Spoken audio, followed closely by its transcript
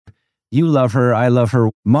You love her. I love her.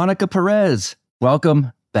 Monica Perez,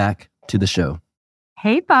 welcome back to the show.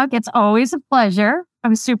 Hey, Buck. It's always a pleasure.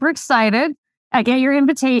 I'm super excited. I get your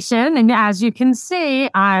invitation. And as you can see,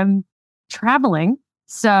 I'm traveling.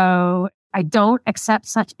 So I don't accept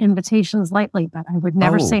such invitations lightly, but I would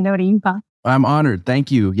never say no to you, Buck. I'm honored.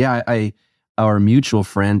 Thank you. Yeah, our mutual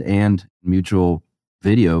friend and mutual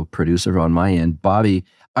video producer on my end, Bobby,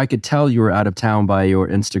 I could tell you were out of town by your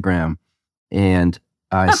Instagram. And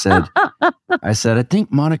I said, I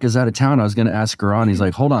think Monica's out of town. I was going to ask her on. He's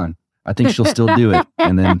like, hold on. I think she'll still do it.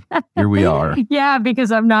 And then here we are. Yeah,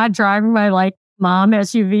 because I'm not driving my mom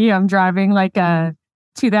SUV. I'm driving a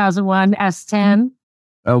 2001 S10.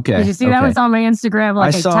 Okay. Did you see that was on my Instagram?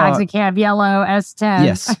 I saw, taxi cab yellow S10.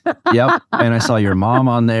 Yes. Yep. And I saw your mom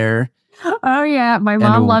on there. Oh, yeah. My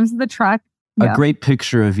mom loves the truck. A great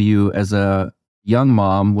picture of you as a young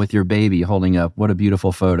mom with your baby holding up. What a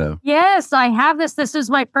beautiful photo. Yes, I have this. This is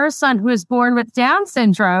my first son who was born with Down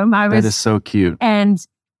syndrome. That is so cute. And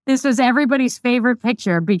this was everybody's favorite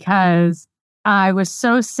picture because I was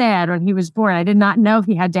so sad when he was born. I did not know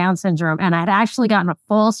he had Down syndrome. And I had actually gotten a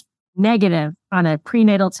false negative on a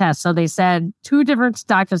prenatal test. So they said, 2 different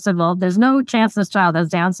doctors said, well, there's no chance this child has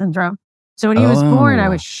Down syndrome. So when he was born, I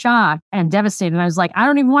was shocked and devastated. And I was like, I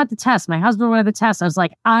don't even want the test. My husband wanted the test. I was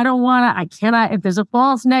like, I don't want it. I cannot. If there's a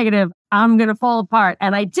false negative, I'm going to fall apart.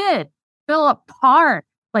 And I did fall apart.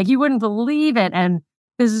 You wouldn't believe it. And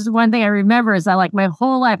this is one thing I remember is that my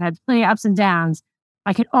whole life had plenty of ups and downs.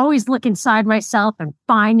 I could always look inside myself and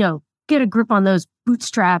find, get a grip on those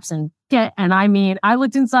bootstraps I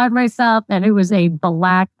looked inside myself and it was a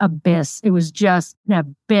black abyss. It was just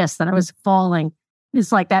an abyss that I was falling.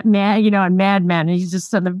 It's like that man, on Mad Men. And he's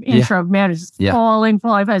just in the intro of Man, is just falling.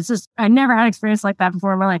 It's just, I never had experience like that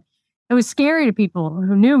before in my life. It was scary to people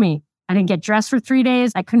who knew me. I didn't get dressed for 3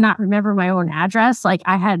 days. I could not remember my own address. I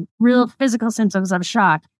had real physical symptoms of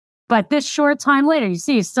shock. But this short time later, you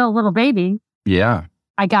see, he's still a little baby. Yeah.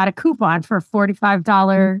 I got a coupon for a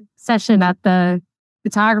 $45 session at the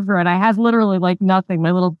photographer. And I had literally nothing,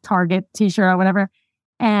 my little Target t-shirt or whatever.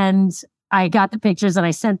 And I got the pictures and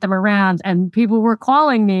I sent them around and people were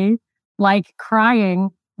calling me crying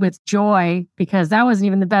with joy because that wasn't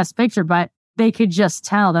even the best picture, but they could just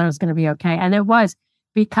tell that it was going to be okay. And it was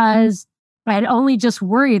because I had only just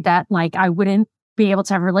worried that I wouldn't be able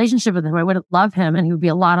to have a relationship with him. I wouldn't love him and it would be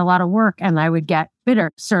a lot of work and I would get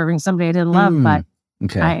bitter serving somebody I didn't love. But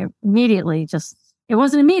I immediately it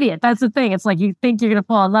wasn't immediate. That's the thing. It's you think you're going to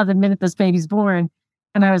fall in love the minute this baby's born.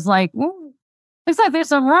 And I was like, looks like there's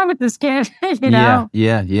something wrong with this kid, know?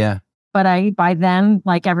 Yeah. But by then,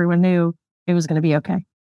 everyone knew it was going to be okay.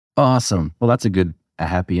 Awesome. Well, that's a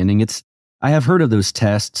happy ending. I have heard of those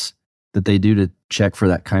tests that they do to check for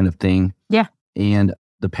that kind of thing. Yeah. And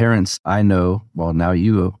the parents I know, well, now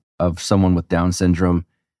you, of someone with Down syndrome,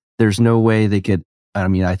 there's no way they could,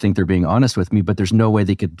 I think they're being honest with me, but there's no way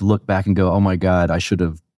they could look back and go, oh my God, I should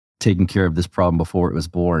have taken care of this problem before it was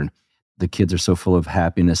born. The kids are so full of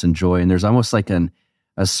happiness and joy. And there's almost a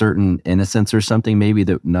certain innocence or something maybe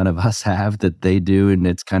that none of us have that they do. And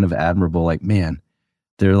it's kind of admirable. Man,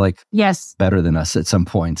 they're yes, better than us at some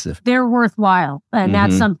points. They're worthwhile. And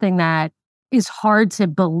that's something that is hard to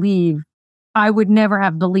believe. I would never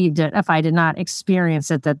have believed it if I did not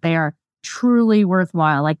experience it, that they are truly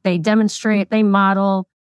worthwhile. They demonstrate, they model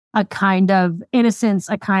a kind of innocence,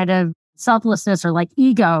 a kind of selflessness or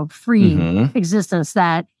ego-free existence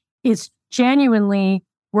that is genuinely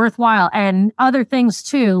worthwhile. And other things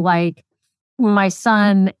too, my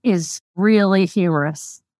son is really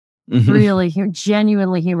humorous,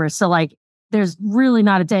 genuinely humorous. So there's really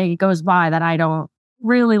not a day goes by that I don't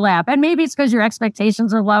really laugh. And maybe it's because your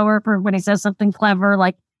expectations are lower for when he says something clever,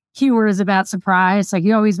 humor is about surprise.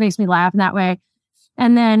 He always makes me laugh in that way.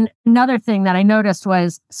 And then another thing that I noticed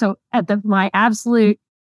was, so at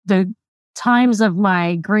the times of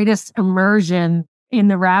my greatest immersion in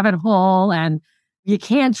the rabbit hole and you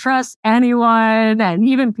can't trust anyone. And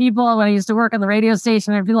even people, when I used to work on the radio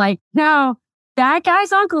station, I'd be like, no, that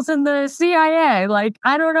guy's uncle's in the CIA.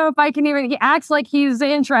 I don't know if I can he acts like he's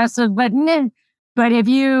interested, but even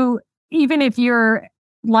if you're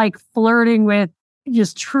flirting with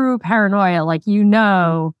just true paranoia,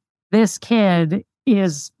 this kid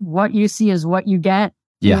is what you see is what you get.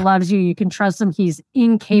 Yeah. He loves you. You can trust him. He's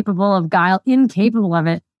incapable of guile, incapable of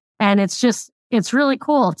it. And it's really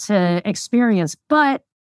cool to experience, but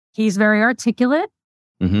he's very articulate.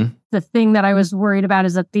 The thing that I was worried about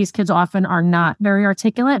is that these kids often are not very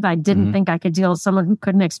articulate. I didn't think I could deal with someone who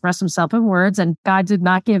couldn't express himself in words, and God did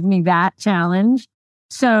not give me that challenge.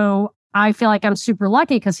 So I feel like I'm super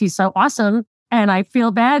lucky because he's so awesome. And I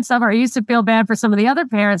feel bad. I used to feel bad for some of the other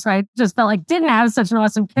parents who I just felt like didn't have such an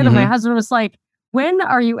awesome kid. And my husband was like, when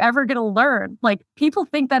are you ever going to learn? Like, people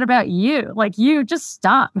think that about you. Like, you just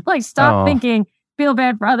stop. Like, stop thinking, feel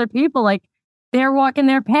bad for other people. Like, they're walking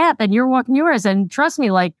their path and you're walking yours. And trust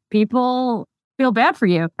me, like, people feel bad for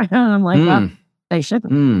you. And I'm like, well, they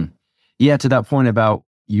shouldn't. Yeah, to that point about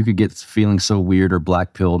you could get feeling so weird or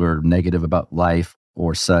black-pilled or negative about life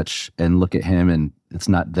or such, and look at him and it's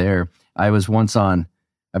not there. I was once on,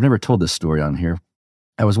 I've never told this story on here.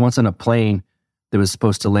 I was once on a plane that was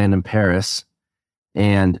supposed to land in Paris.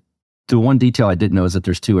 And the one detail I didn't know is that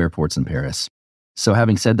there's 2 airports in Paris. So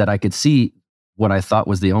having said that, I could see what I thought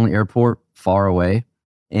was the only airport far away.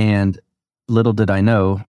 And little did I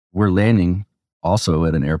know, we're landing also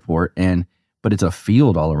at an airport, but it's a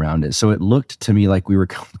field all around it. So it looked to me like we were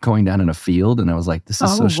going down in a field. And I was like, this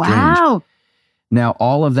is so strange. Wow. Now,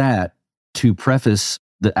 all of that, to preface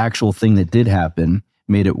the actual thing that did happen,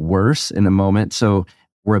 made it worse in a moment. So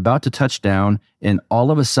we're about to touch down, and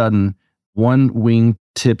all of a sudden, one wing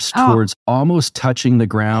tips towards almost touching the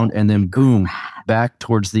ground, and then boom, back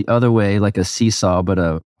towards the other way, like a seesaw, but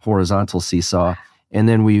a horizontal seesaw. And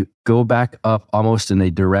then we go back up almost in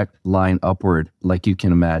a direct line upward, like you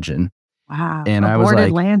can imagine. Wow. And I was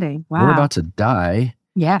like, landing. Wow. We're about to die.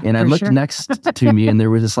 Yeah. And I looked next to me, and there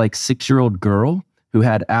was this like 6-year-old girl who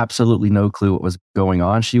had absolutely no clue what was going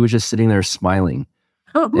on. She was just sitting there smiling.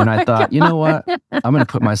 And I thought, you know what? I'm going to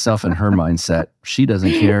put myself in her mindset. She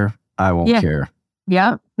doesn't care. I won't care.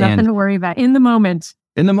 Yeah. Nothing to worry about. In the moment.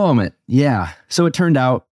 In the moment. Yeah. So it turned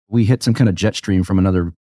out we hit some kind of jet stream from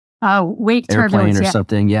another airplane or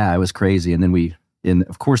something. Yeah, it was crazy. And then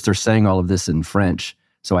of course, they're saying all of this in French.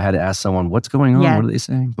 So I had to ask someone, what's going on? What are they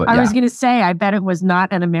saying? But I was going to say, I bet it was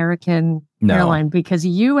not an American airline, because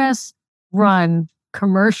U.S. run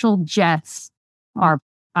commercial jets are,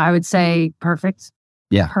 I would say, perfect.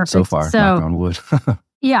 Yeah, perfect. So far, knock on wood.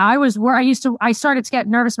 Yeah, I started to get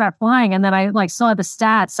nervous about flying, and then I like saw the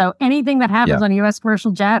stats. So anything that happens on a U.S.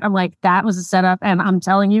 commercial jet, I'm like, that was a setup. And I'm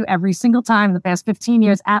telling you, every single time in the past 15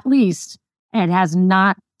 years, at least, it has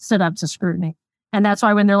not stood up to scrutiny. And that's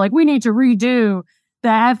why when they're like, we need to redo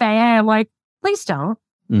the FAA, I'm like, please don't.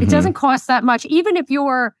 It doesn't cost that much. Even if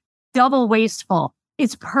you're double wasteful,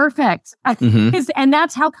 it's perfect. And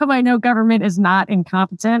that's how come I know government is not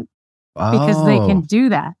incompetent, because they can do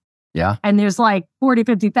that. Yeah. And there's like 40,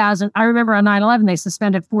 50,000. I remember on 9/11, they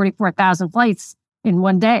suspended 44,000 flights in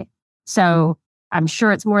one day. So I'm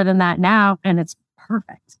sure it's more than that now, and it's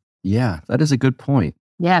perfect. Yeah, that is a good point.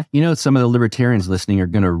 Yeah. You know, some of the libertarians listening are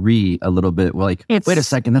going to read a little bit like, wait a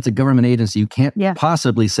second, that's a government agency. You can't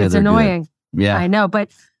possibly say they're annoying. Good. Yeah. I know.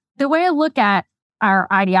 But the way I look at our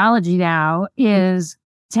ideology now is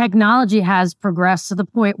technology has progressed to the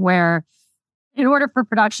point where in order for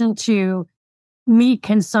production to meet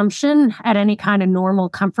consumption at any kind of normal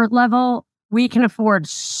comfort level, we can afford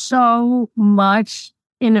so much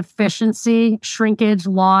inefficiency, shrinkage,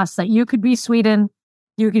 loss that you could be Sweden,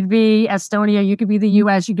 you could be Estonia, you could be the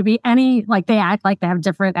US, you could be any, like they act like they have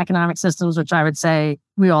different economic systems, which I would say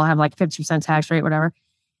we all have like 50% tax rate, whatever.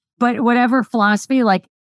 But whatever philosophy, like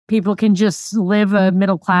people can just live a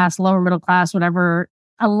middle class, lower middle class, whatever,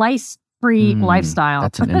 a lice-free lifestyle.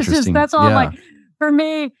 That's an interesting. That's all. Like for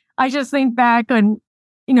me, I just think back when,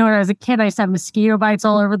 when I was a kid, I used to have mosquito bites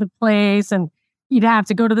all over the place, and you'd have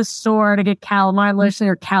to go to the store to get calamine lotion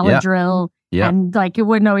or Caladril. Yeah. And like you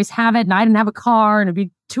wouldn't always have it. And I didn't have a car, and it'd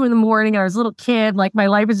be 2 a.m. and I was a little kid. Like my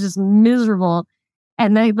life was just miserable.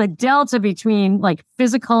 And the delta between like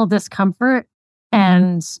physical discomfort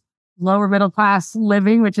and lower middle class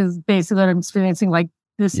living, which is basically what I'm experiencing like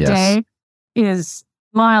this day, is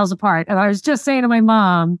miles apart. And I was just saying to my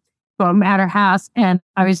mom, I'm at her house, and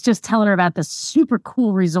I was just telling her about this super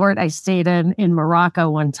cool resort I stayed in Morocco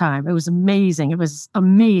one time. It was amazing.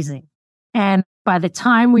 And by the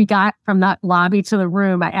time we got from that lobby to the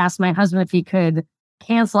room, I asked my husband if he could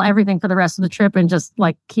cancel everything for the rest of the trip and just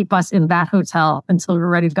like keep us in that hotel until we were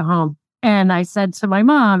ready to go home. And I said to my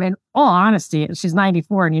mom, in all honesty, she's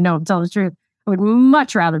 94, and I'm telling the truth, I would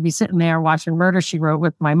much rather be sitting there watching Murder, She Wrote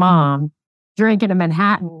with my mom, drinking in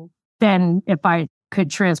Manhattan, than if I could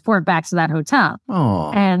transport back to that hotel.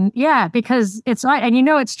 Oh. And because it's right. And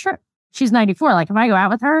it's true. She's 94. Like if I go out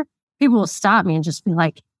with her, people will stop me and just be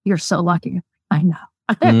like, you're so lucky. I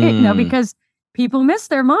know. Because people miss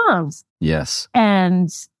their moms. Yes. And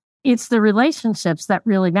it's the relationships that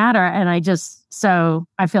really matter. And I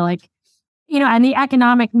feel like, and the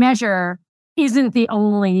economic measure isn't the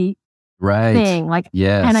only thing. Like,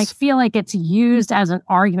 and I feel like it's used as an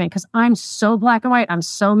argument because I'm so black and white. I'm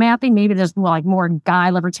so mathy. Maybe there's more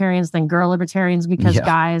guy libertarians than girl libertarians because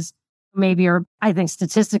guys maybe, or I think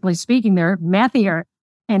statistically speaking, they're mathier.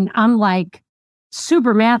 And I'm like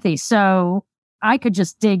super mathy. So I could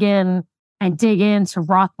just dig into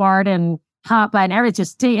Rothbard and Hoppe and everything,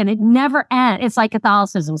 just dig, and it never ends. It's like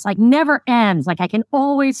Catholicism. It's like never ends. Like I can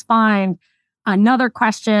always find another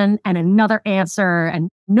question and another answer, and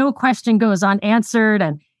no question goes unanswered,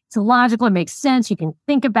 and it's logical. It makes sense. You can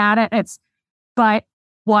think about it. But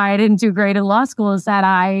why I didn't do great in law school is that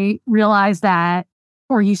I realized that,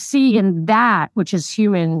 or you see in that, which is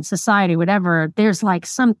human society, whatever, there's like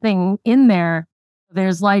something in there.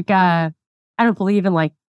 There's like, I don't believe in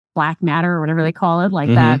like black matter or whatever they call it, like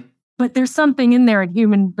that. But there's something in there in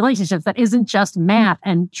human relationships that isn't just math,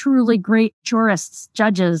 and truly great jurists,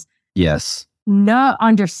 judges,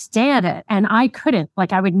 understand it. And I couldn't.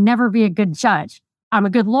 Like, I would never be a good judge. I'm a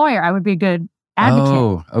good lawyer. I would be a good advocate.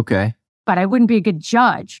 Oh, okay. But I wouldn't be a good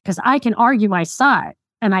judge because I can argue my side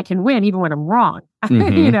and I can win even when I'm wrong.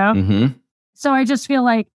 You know? So I just feel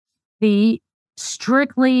like the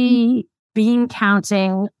strictly bean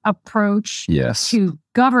counting approach to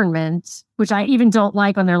government, which I even don't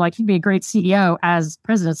like when they're like, you'd be a great CEO as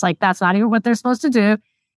president. It's like, that's not even what they're supposed to do.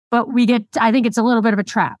 But I think it's a little bit of a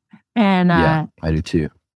trap. And yeah, I do too.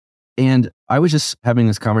 And I was just having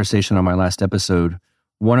this conversation on my last episode.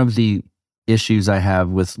 One of the issues I have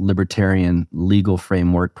with libertarian legal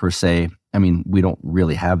framework per se, I mean, we don't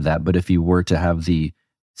really have that, but if you were to have the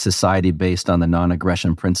society based on the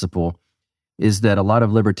non-aggression principle, is that a lot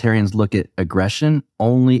of libertarians look at aggression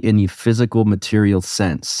only in the physical material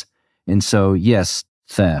sense. And so, yes,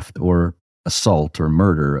 theft or assault or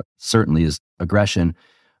murder certainly is aggression,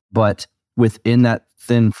 but within that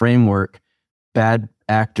thin framework, bad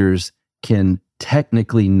actors can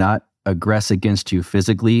technically not aggress against you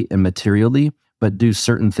physically and materially, but do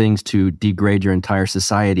certain things to degrade your entire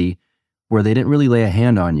society where they didn't really lay a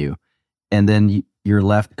hand on you. And then you're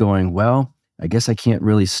left going, well, I guess I can't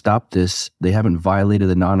really stop this. They haven't violated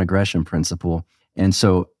the non-aggression principle. And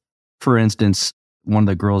so, for instance, one of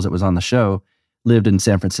the girls that was on the show lived in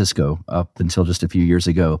San Francisco up until just a few years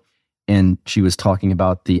ago. And she was talking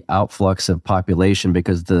about the outflux of population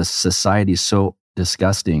because the society is so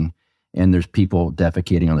disgusting. And there's people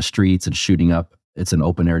defecating on the streets and shooting up. It's an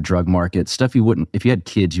open air drug market. Stuff you wouldn't, if you had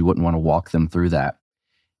kids, you wouldn't want to walk them through that.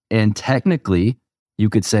 And technically, you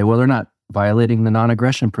could say, well, they're not violating the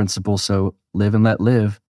non-aggression principle, so live and let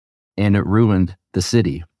live. And it ruined the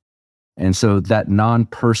city. And so that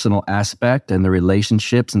non-personal aspect and the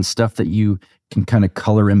relationships and stuff that you can kind of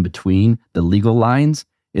color in between the legal lines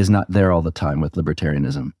is not there all the time with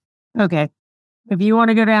libertarianism. Okay. If you want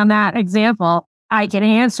to go down that example, I can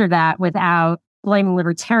answer that without blaming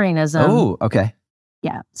libertarianism. Oh, okay.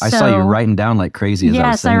 Yeah. I saw you writing down like crazy as I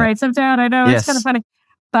was saying I write stuff down. I know, it's kind of funny.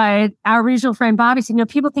 But our regional friend Bobby said,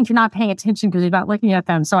 people think you're not paying attention because you're not looking at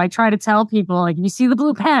them. So I try to tell people, like, if you see the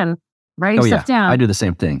blue pen, writing stuff down. I do the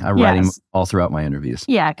same thing. I write them all throughout my interviews.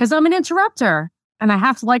 Yeah, because I'm an interrupter and I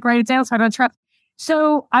have to write it down so I don't interrupt.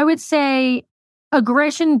 So I would say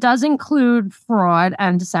aggression does include fraud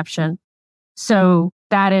and deception. So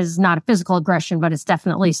that is not a physical aggression, but it's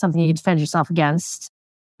definitely something you can defend yourself against.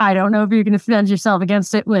 I don't know if you can defend yourself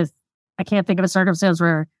against it I can't think of a circumstance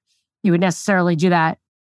where you would necessarily do that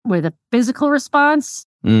with a physical response,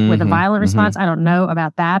 with a violent response. I don't know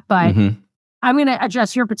about that, but I'm going to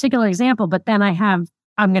address your particular example, but then I'm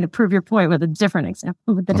going to prove your point with a different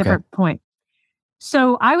example, with a different point.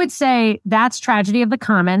 So I would say that's tragedy of the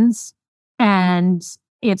commons, and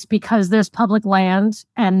it's because there's public land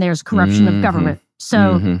and there's corruption of government.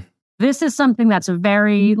 So this is something that's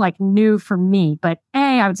very new for me. But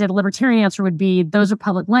I would say the libertarian answer would be those are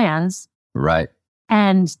public lands. Right.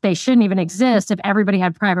 And they shouldn't even exist if everybody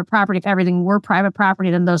had private property. If everything were private property,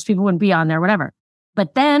 then those people wouldn't be on there, whatever.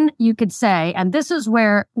 But then you could say, and this is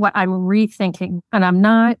where what I'm rethinking, and I'm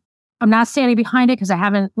not standing behind it because I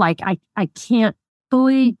haven't, I can't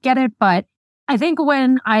fully get it. But I think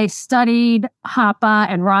when I studied Hoppe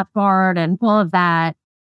and Rothbard and all of that,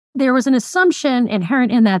 there was an assumption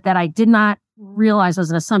inherent in that I did not realize was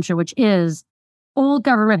an assumption, which is all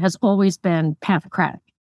government has always been pathocratic.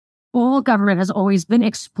 All government has always been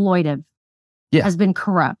exploitive, has been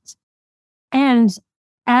corrupt. And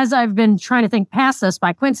as I've been trying to think past this,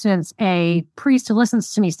 by coincidence, a priest who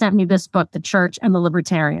listens to me sent me this book, The Church and the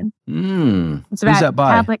Libertarian. It's about Who's that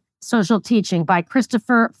by? Catholic social teaching by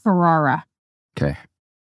Christopher Ferrara. Okay.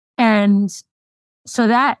 And so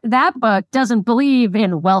that book doesn't believe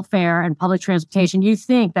in welfare and public transportation. You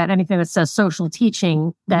think that anything that says social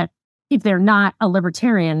teaching, that if they're not a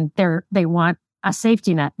libertarian, they want a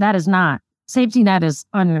safety net. That is not. Safety net is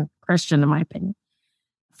un-Christian, in my opinion.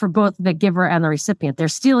 for both the giver and the recipient. They're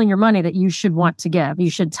stealing your money that you should want to give. You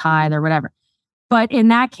should tithe or whatever. But in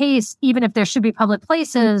that case, even if there should be public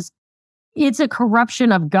places, it's a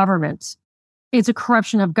corruption of government. It's a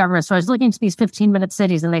corruption of government. So I was looking into these 15-minute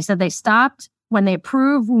cities, and they said they stopped, when they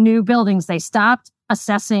approved new buildings, they stopped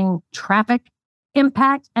assessing traffic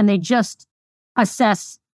impact, and they just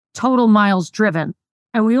assess total miles driven.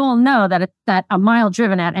 And we all know that a mile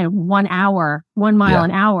driven at 1 mile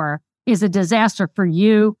an hour is a disaster for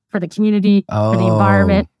you, for the community, for the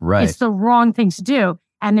environment. Right. It's the wrong thing to do.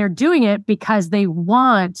 And they're doing it because they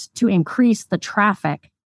want to increase the traffic,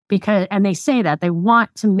 and they say that they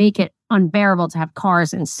want to make it unbearable to have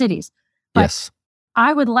cars in cities. But yes.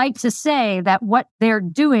 I would like to say that what they're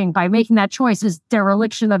doing by making that choice is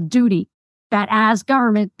dereliction of duty, that as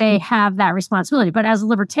government, they have that responsibility. But as a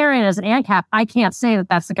libertarian, as an ANCAP, I can't say that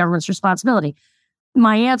that's the government's responsibility.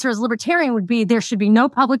 My answer as a libertarian would be there should be no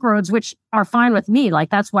public roads, which are fine with me. Like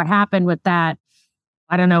that's what happened with that.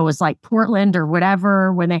 I don't know, it was like Portland or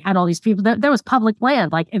whatever, when they had all these people. There was public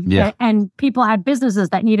land, and people had businesses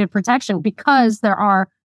that needed protection because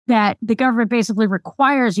that the government basically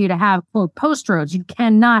requires you to have, quote, post roads. You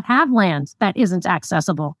cannot have land that isn't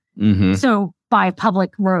accessible. Mm-hmm. So by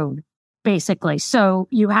public road, basically. So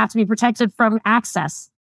you have to be protected from access,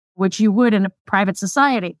 which you would in a private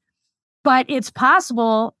society. But it's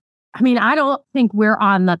possible. I mean, I don't think we're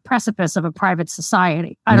on the precipice of a private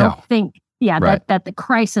society. I don't think, that the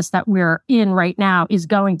crisis that we're in right now is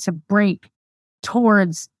going to break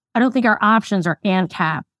towards, I don't think our options are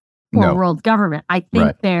ANCAP or world government. I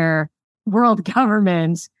think they're world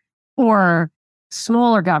governments or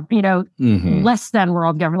smaller government, less than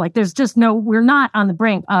world government. Like there's just we're not on the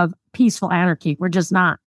brink of peaceful anarchy. We're just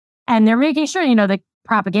not. And they're making sure, the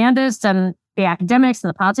propagandists and the academics and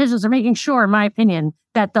the politicians are making sure, in my opinion,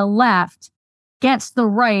 that the left gets the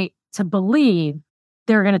right to believe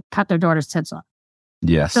they're going to cut their daughter's tits off.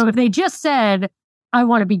 Yes. So if they just said, I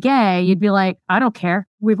want to be gay, you'd be like, I don't care.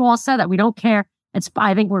 We've all said that. We don't care.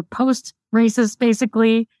 I think we're post-racist,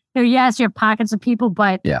 basically. Yes, you have pockets of people,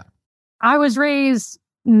 but I was raised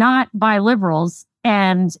not by liberals,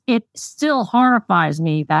 and it still horrifies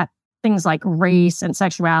me that things like race and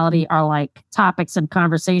sexuality are like topics of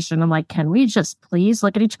conversation. I'm like, can we just please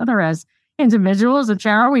look at each other as individuals and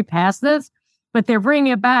share, are we past this? But they're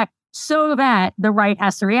bringing it back so that the right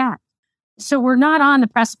has to react. So we're not on the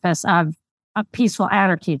precipice of a peaceful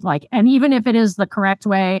anarchy. And even if it is the correct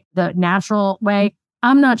way, the natural way,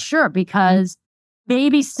 I'm not sure, because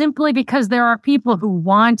maybe simply because there are people who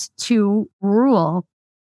want to rule,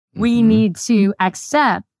 we need to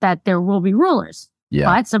accept that there will be rulers. Yeah.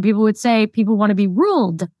 But some people would say people want to be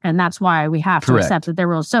ruled, and that's why we have to accept that they're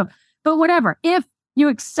rules. So, but whatever, if you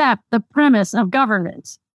accept the premise of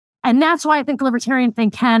government, and that's why I think the libertarian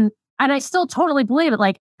thing and I still totally believe it.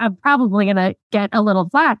 I'm probably going to get a little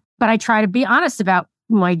flack, but I try to be honest about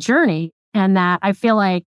my journey, and that I feel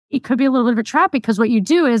like it could be a little bit of a trap, because what you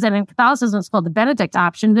do is, and in Catholicism, it's called the Benedict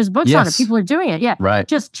option. There's books on it. People are doing it. Yeah. Right.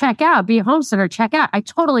 Just check out, be a homesteader, check out. I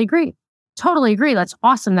totally agree. Totally agree. That's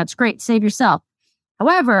awesome. That's great. Save yourself.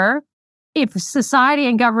 However, if society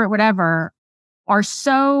and government, whatever, are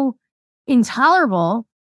so intolerable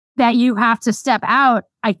that you have to step out,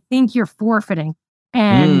 I think you're forfeiting.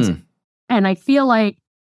 And I feel like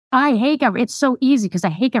I hate government. It's so easy because I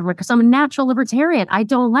hate government, because I'm a natural libertarian. I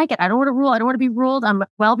don't like it. I don't want to rule. I don't want to be ruled. I'm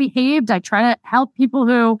well behaved. I try to help people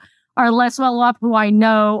who are less well off, who I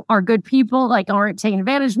know are good people, aren't taking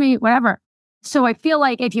advantage of me, whatever. So I feel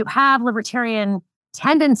like if you have libertarian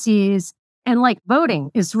tendencies, and voting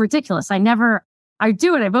is ridiculous. I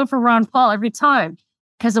do it. I vote for Ron Paul every time.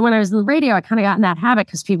 Because when I was in the radio, I kind of got in that habit,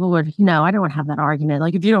 because people would, I don't want to have that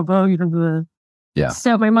argument. If you don't vote, you don't vote. Yeah.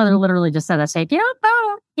 So my mother literally just said, I say, if you don't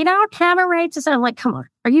vote, you don't have a right to say. I'm like, come on,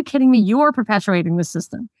 are you kidding me? You're perpetuating the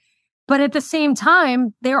system. But at the same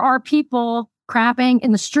time, there are people crapping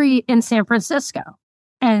in the street in San Francisco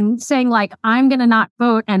and saying I'm going to not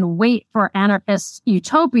vote and wait for anarchist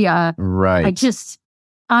utopia. Right.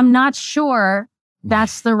 I'm not sure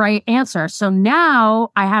that's the right answer. So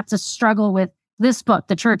now I have to struggle with this book,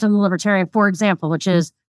 The Church and the Libertarian, for example, which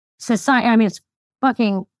is society. I mean,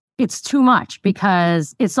 it's too much,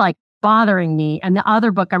 because it's bothering me. And the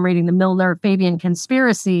other book I'm reading, The Milner-Fabian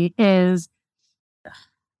Conspiracy, it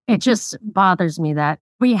just bothers me that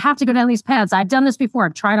we have to go down these paths. I've done this before.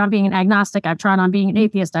 I've tried on being an agnostic. I've tried on being an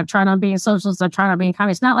atheist. I've tried on being a socialist. I've tried on being a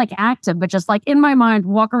communist. Not active, but just in my mind,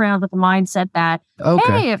 walk around with the mindset that,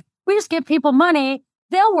 hey, if we just give people money,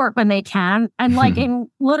 they'll work when they can. And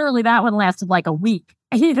in literally that one lasted a week.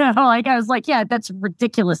 I was yeah, that's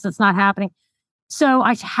ridiculous. That's not happening. So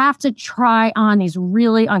I have to try on these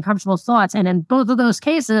really uncomfortable thoughts. And in both of those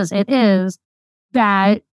cases, it is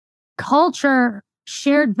that culture,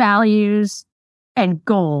 shared values, and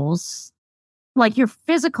goals, like your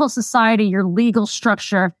physical society, your legal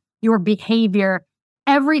structure, your behavior,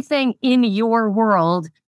 everything in your world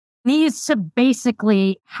needs to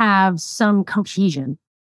basically have some cohesion.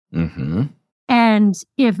 Mm-hmm. And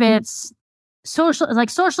if it's social, like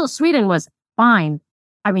socialist Sweden was fine.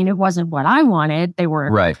 I mean, it wasn't what I wanted. They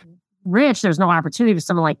were Right. rich. There's no opportunity for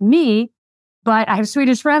someone like me. But I have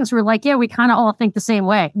Swedish friends who are like, yeah, we kind of all think the same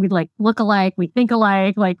way. We like look alike. We think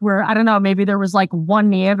alike. Like I don't know, maybe there was like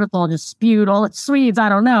one Neanderthal just spewed all its Swedes. I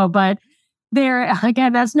don't know. But there,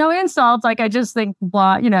 again, that's no insult. Like I just think,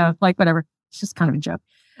 blah, like whatever. It's just kind of a joke.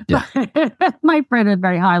 Yeah. But my friend had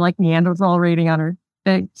very high like Neanderthal rating on her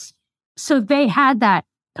thing. So they had that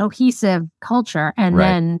cohesive culture. And Right.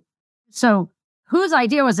 then, so whose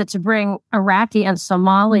idea was it to bring Iraqi and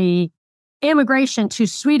Somali immigration to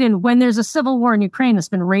Sweden when there's a civil war in Ukraine that's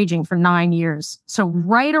been raging for 9 years? So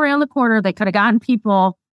right around the corner, they could have gotten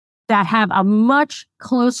people that have a much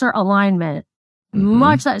closer alignment.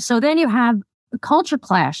 Mm-hmm. So then you have a culture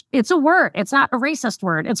clash. It's a word. It's not a racist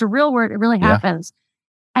word. It's a real word. It really Yeah. happens.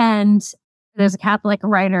 And there's a Catholic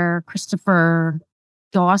writer, Christopher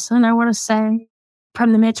Dawson, I want to say,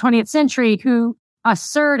 from the mid-20th century, who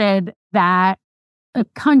asserted that a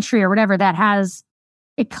country or whatever that has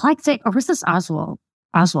eclectic, or was this Oswald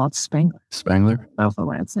Spengler? Spangler? I don't know if I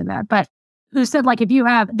want to say that, but who said like if you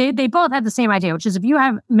have, they both had the same idea, which is if you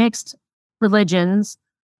have mixed religions,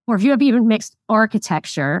 or if you have even mixed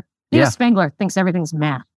architecture, Yeah. Spengler thinks everything's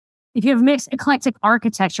math. If you have mixed eclectic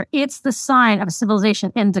architecture, it's the sign of a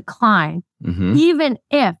civilization in decline, Mm-hmm. even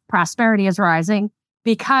if prosperity is rising,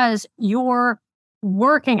 because you're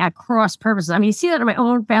working at cross purposes. I mean, you see that in my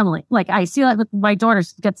own family. Like I see that with my daughter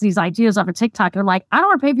gets these ideas off of TikTok. And I'm like, I don't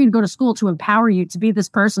want to pay for you to go to school to empower you to be this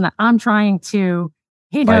person that I'm trying to,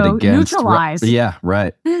 Fight against. neutralize. Yeah,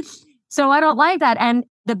 right. So I don't like that. And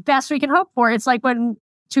the best we can hope for, it's like when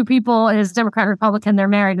two people is Democrat, Republican, they're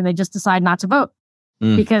married and they just decide not to vote.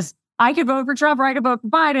 Mm. Because I could vote for Trump or I could vote for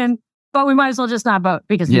Biden, but we might as well just not vote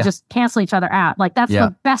because we Yeah. just cancel each other out. Like that's Yeah.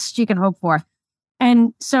 the best you can hope for.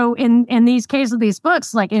 And so in these cases of these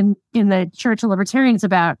books, like in the Church of Libertarians,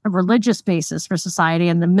 about a religious basis for society,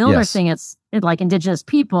 and the Miller Yes. thing, it's like indigenous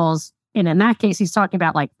peoples. And in that case, he's talking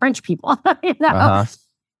about like French people. Uh-huh.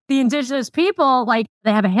 The indigenous people, like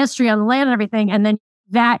they have a history on the land and everything. And then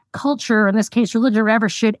that culture, in this case, religion or whatever,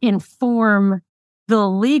 should inform the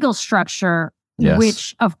legal structure, Yes.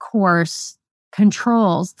 which of course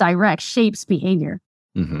controls, directs, shapes behavior.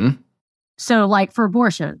 Mm-hmm. So like for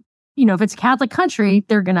abortion, if it's a Catholic country,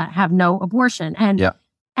 they're going to have no abortion. And, Yeah.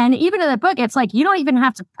 and even in the book, it's like, you don't even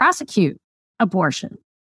have to prosecute abortion.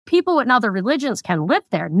 People in other religions can live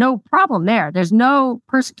there. No problem there. There's no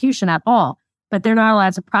persecution at all, but they're not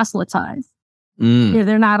allowed to proselytize. Mm.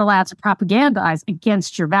 They're not allowed to propagandize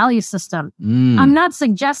against your value system. Mm. I'm not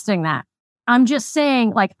suggesting that. I'm just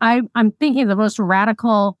saying, like, I'm thinking the most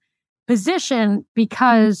radical position,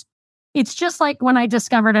 because it's just like when I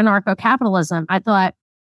discovered anarcho-capitalism, I thought,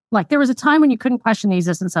 like, there was a time when you couldn't question the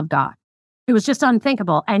existence of God. It was just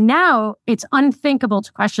unthinkable. And now it's unthinkable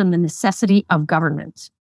to question the necessity of government.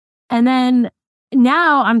 And then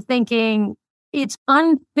now I'm thinking it's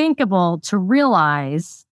unthinkable to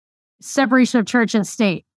realize separation of church and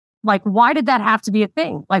state. Like, why did that have to be a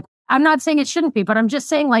thing? Like, I'm not saying it shouldn't be, but I'm just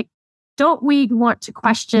saying, like, don't we want to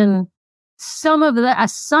question some of the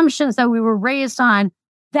assumptions that we were raised on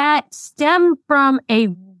that stem from a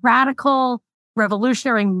radical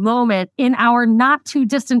revolutionary moment in our not too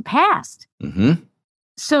distant past? Mm-hmm.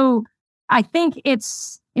 So I think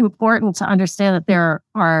it's important to understand that there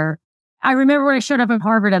are, I remember when I showed up at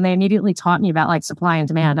Harvard and they immediately taught me about like supply and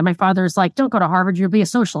demand. And my father was like, don't go to Harvard, you'll be a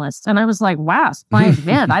socialist. And I was like, wow, supply and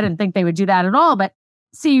demand. I didn't think they would do that at all. But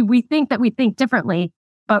see, we think that we think differently,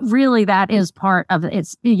 but really that is part of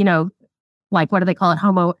it's, like, what do they call it?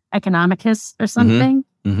 Homo economicus or something,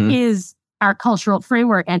 Mm-hmm. is our cultural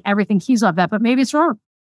framework, and everything keys off that, but maybe it's wrong.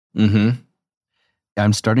 Mm-hmm.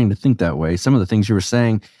 I'm starting to think that way. Some of the things you were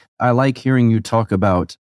saying, I like hearing you talk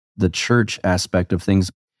about the church aspect of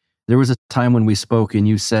things. There was a time when we spoke and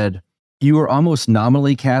you said you were almost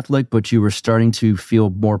nominally Catholic, but you were starting to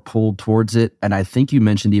feel more pulled towards it. And I think you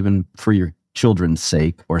mentioned even for your children's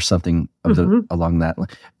sake or something of along that line.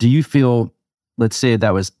 Do you feel, let's say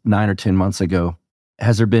that was 9 or 10 months ago,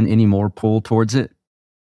 has there been any more pull towards it?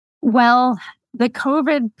 Well, the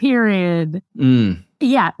COVID period, Mm.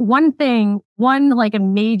 yeah, one like a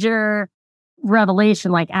major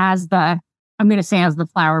revelation, like as the I'm going to say as the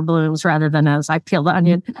flower blooms rather than as I peel the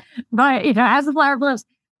onion. But, as the flower blooms,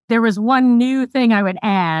 there was one new thing I would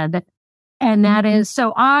add. And that is,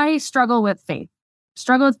 so I struggle with faith.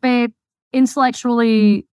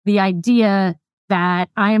 Intellectually, the idea that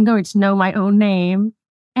I am going to know my own name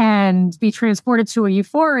and be transported to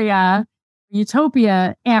a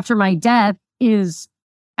utopia after my death is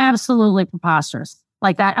absolutely preposterous.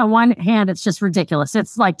 Like that, on one hand, it's just ridiculous.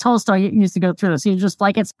 It's like Tolstoy used to go through this. You're just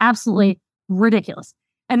like, it's absolutely ridiculous.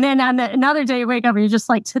 And then on another day, you wake up and you're just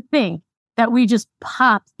like, to think that we just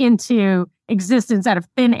popped into existence out of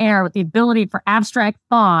thin air with the ability for abstract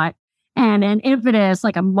thought and an impetus,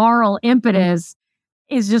 like a moral impetus,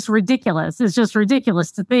 is just ridiculous. It's just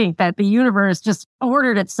ridiculous to think that the universe just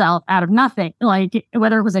ordered itself out of nothing. Like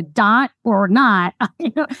whether it was a dot or not,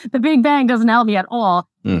 the Big Bang doesn't help me at all.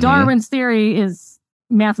 Mm-hmm. Darwin's theory is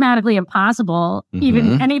mathematically impossible.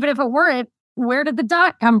 Mm-hmm. Even if it weren't, where did the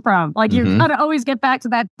dot come from? Like you're gonna always get back to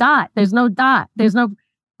that dot. There's no dot. There's no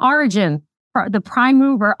origin. The prime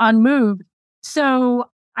mover unmoved. So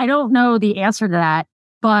I don't know the answer to that,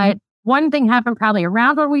 but one thing happened probably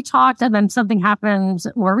around when we talked, and then something happened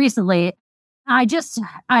more recently. I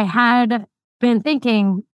had been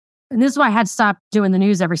thinking, and this is why I had stopped doing the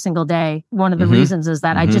news every single day. One of the reasons is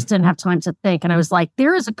that I just didn't have time to think. And I was like,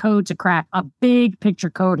 there is a code to crack, a big picture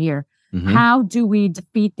code here. How do we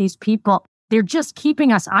defeat these people? They're just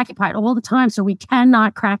keeping us occupied all the time, so we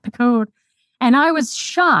cannot crack the code. And I was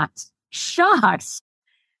shocked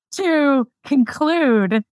to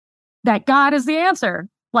conclude that God is the answer.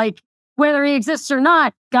 Like, whether he exists or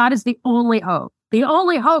not, God is the only hope. The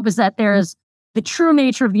only hope is that there's the true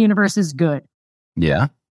nature of the universe is good. Yeah.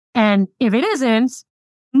 And if it isn't,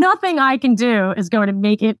 nothing I can do is going to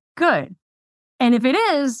make it good. And if it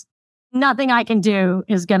is, nothing I can do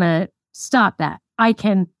is going to stop that. I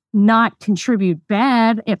can not contribute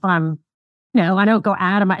bad if I'm, I don't go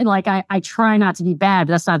out of my, like, I try not to be bad,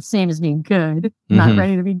 but that's not the same as being good. I'm not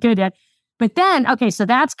ready to be good yet. But then, okay, so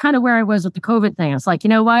that's kind of where I was with the COVID thing. It's like, you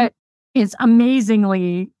know what? It's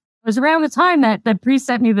amazingly, it was around the time that the priest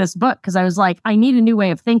sent me this book because I was like, I need a new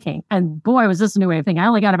way of thinking. And boy, was this a new way of thinking. I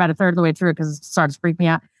only got about a third of the way through because it started to freak me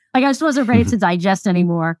out. Like I just wasn't ready to digest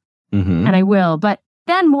anymore. And I will. But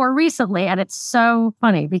then more recently, and it's so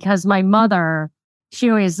funny because my mother, she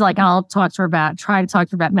always like, try to talk to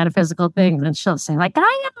her about metaphysical things. And she'll say like,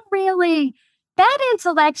 I am really, that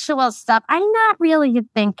intellectual stuff, I'm not really a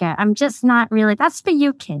thinker. I'm just not really, that's for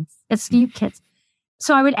you kids. It's for you kids.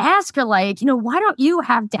 So I would ask her like, why don't you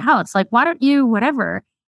have doubts? Like, why don't you, whatever?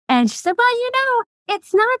 And she said, well,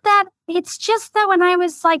 it's not that. It's just that when I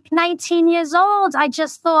was like 19 years old, I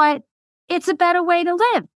just thought it's a better way to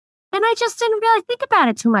live. And I just didn't really think about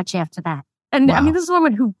it too much after that. And wow. I mean, this is a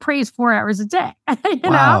woman who prays 4 hours a day,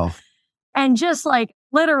 know? And just like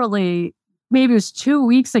literally, maybe it was 2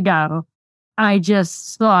 weeks ago, I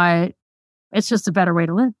just thought it's just a better way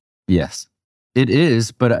to live. Yes, it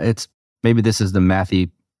is. But maybe this is the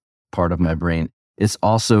mathy part of my brain. It's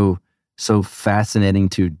also so fascinating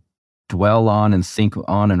to dwell on and think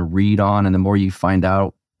on and read on. And the more you find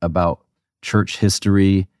out about church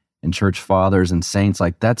history and church fathers and saints,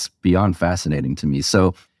 like that's beyond fascinating to me.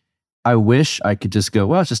 So I wish I could just go,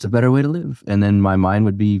 well, it's just a better way to live. And then my mind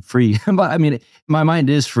would be free. But I mean, my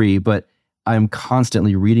mind is free, but I'm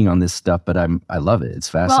constantly reading on this stuff, but I love it. It's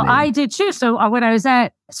fascinating. Well, I did too. So when I was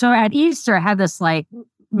at Easter, I had this like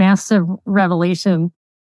massive revelation.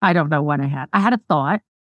 I don't know what I had. I had a thought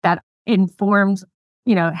that informed,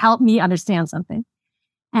 helped me understand something.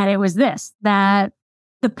 And it was this, that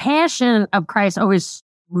the passion of Christ always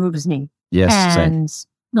moves me. Yes. And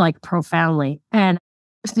like profoundly. And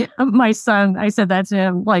my son, I said that to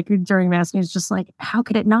him like during Mass, and he was just like, how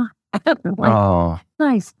could it not? Like,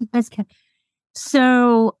 nice.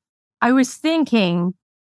 So I was thinking,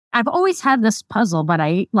 I've always had this puzzle, but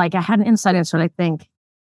I had an insight into it, I think,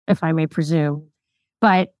 if I may presume.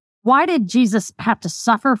 But why did Jesus have to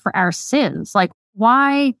suffer for our sins? Like,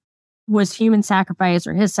 why was human sacrifice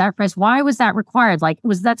or his sacrifice, why was that required? Like,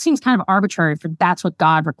 that seems kind of arbitrary for that's what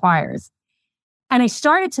God requires. And I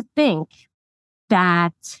started to think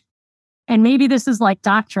that, and maybe this is like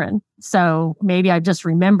doctrine, so maybe I'm just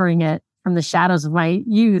remembering it from the shadows of my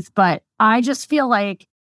youth, but I just feel like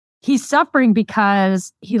he's suffering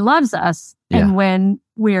because he loves us. Yeah. And when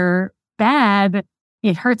we're bad,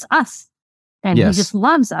 it hurts us. And he just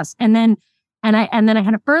loves us. And then I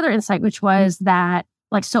had a further insight, which was that,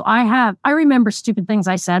 like, so I remember stupid things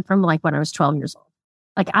I said from like when I was 12 years old.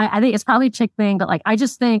 Like, I think it's probably a chick thing, but like, I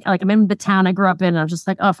just think like I'm in the town I grew up in. And I'm just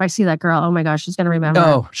like, oh, if I see that girl, oh my gosh, she's going to remember.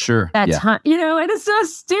 Oh, sure. That time, and it's so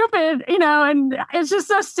stupid, and it's just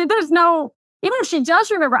so stupid. even if she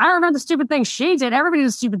does remember, I don't remember the stupid things she did. Everybody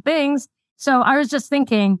does stupid things. So I was just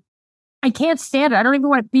thinking, I can't stand it. I don't even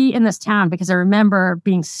want to be in this town because I remember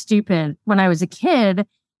being stupid when I was a kid.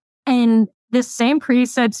 And this same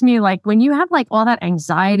priest said to me, like, when you have like all that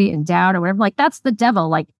anxiety and doubt or whatever, like that's the devil,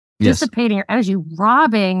 like dissipating your energy,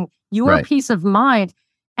 robbing your peace of mind.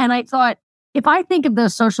 And I thought, if I think of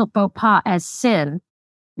those social faux pas as sin,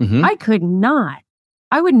 I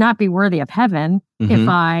would not be worthy of heaven if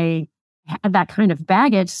I had that kind of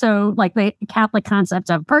baggage. So like the Catholic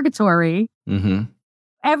concept of purgatory,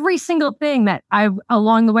 every single thing that I've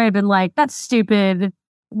along the way have been like, that's stupid.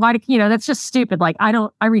 Why do that's just stupid. Like, I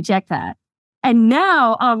reject that. And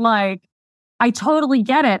now I'm like, I totally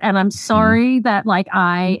get it. And I'm sorry that like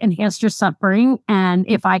I enhanced your suffering. And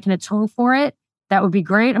if I can atone for it, that would be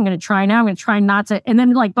great. I'm going to try now. I'm going to try not to. And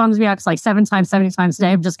then it like bums me out. It's like 7 times, 70 times a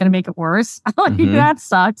day. I'm just going to make it worse. Like, that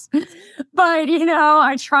sucks. But,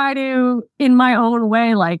 I try to, in my own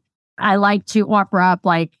way, like I like to offer up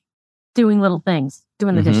like doing little things,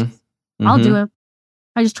 doing the dishes. I'll do it.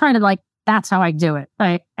 I just try to like, that's how I do it.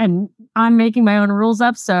 And I'm making my own rules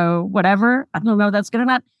up. So whatever, I don't know if that's good or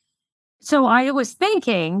not. So I was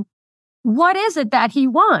thinking, what is it that he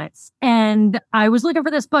wants? And I was looking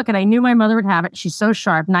for this book and I knew my mother would have it. She's so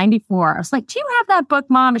sharp, 94. I was like, do you have that book,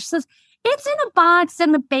 Mom? And she says, it's in a box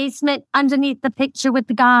in the basement underneath the picture with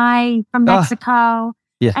the guy from Mexico.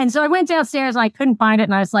 Yeah. And so I went downstairs and I couldn't find it.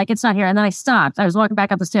 And I was like, it's not here. And then I stopped. I was walking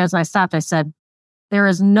back up the stairs and I stopped. I said, there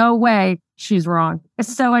is no way she's wrong.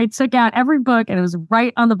 So I took out every book and it was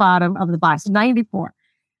right on the bottom of the box, 94.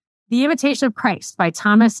 The Imitation of Christ by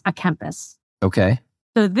Thomas à Kempis. Okay.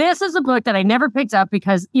 So this is a book that I never picked up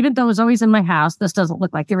because even though it was always in my house, this doesn't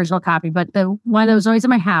look like the original copy, but the one that was always in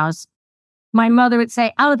my house, my mother would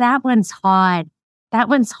say, oh, that one's hard. That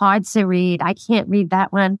one's hard to read. I can't read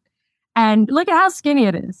that one. And look at how skinny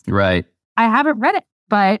it is. Right. I haven't read it,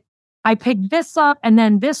 but I picked this up. And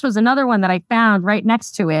then this was another one that I found right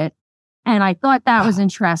next to it. And I thought that was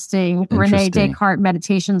interesting. René Descartes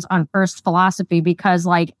Meditations on First Philosophy, because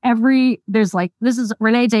like this is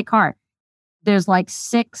René Descartes. There's like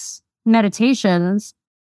 6 meditations.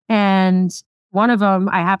 And one of them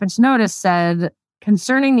I happened to notice said,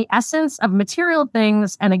 concerning the essence of material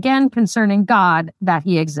things, and again, concerning God, that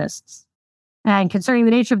he exists. And concerning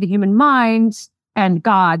the nature of the human mind and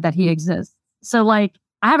God, that he exists. So like,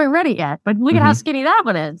 I haven't read it yet, but look at how skinny that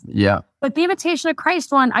one is. Yeah. But the Imitation of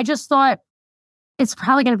Christ one, I just thought it's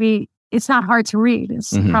probably going to be, it's not hard to read.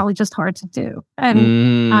 It's probably just hard to do.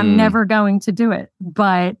 And I'm never going to do it.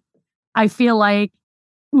 But I feel like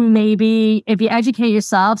maybe if you educate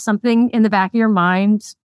yourself, something in the back of your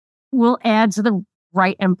mind will add to the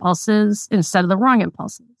right impulses instead of the wrong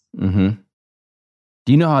impulses. Do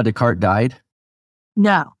you know how Descartes died?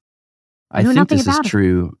 No. I think this is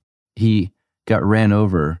true. He got ran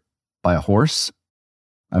over by a horse.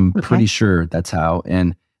 I'm pretty sure that's how.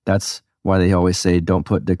 And that's why they always say, don't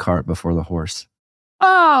put Descartes before the horse.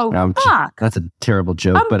 Oh, fuck. That's a terrible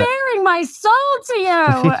joke. I'm bearing my soul to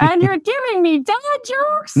you and you're giving me dad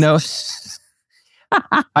jokes? No.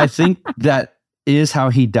 I think that is how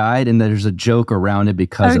he died. And there's a joke around it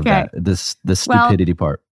because of that, the stupidity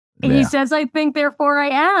part. He says, I think, therefore I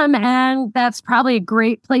am. And that's probably a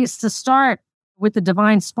great place to start with the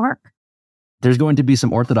divine spark. There's going to be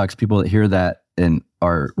some Orthodox people that hear that and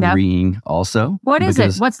are reading also. What is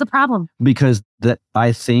it? What's the problem? Because that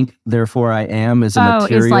I think, therefore I am is a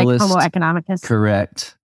materialist. It's like Homo economicus.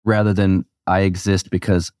 Correct. Rather than I exist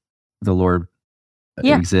because the Lord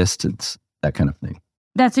exists. It's that kind of thing.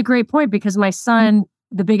 That's a great point because my son,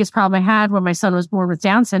 the biggest problem I had when my son was born with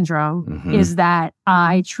Down syndrome is that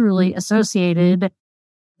I truly associated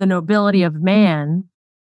the nobility of man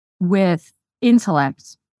with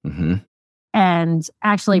intellect. And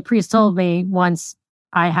actually, a priest told me once,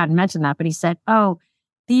 I hadn't mentioned that, but he said, oh,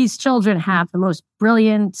 these children have the most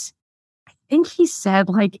brilliant, I think he said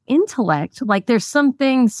like intellect, like there's some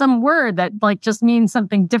word that like just means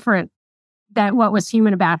something different, that what was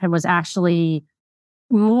human about him was actually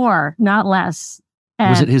more, not less. And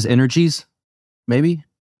was it his energies? Maybe?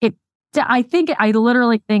 I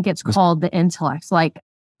literally think it's called the intellect. Like,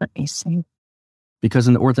 let me see. Because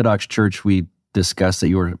in the Orthodox Church, we discuss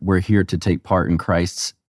that we're here to take part in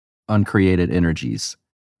Christ's uncreated energies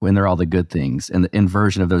when they're all the good things. And the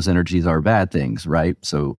inversion of those energies are bad things, right?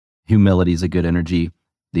 So humility is a good energy,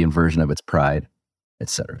 the inversion of its pride,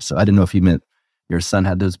 etc. So I didn't know if you meant your son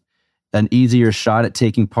had an easier shot at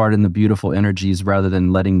taking part in the beautiful energies rather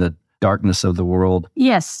than letting the darkness of the world.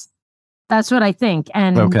 Yes, that's what I think.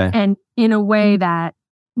 And in a way that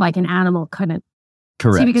like an animal couldn't.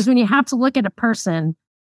 Correct. See, because when you have to look at a person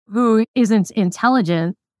who isn't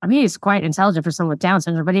intelligent, I mean, he's quite intelligent for someone with Down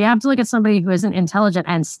syndrome, but you have to look at somebody who isn't intelligent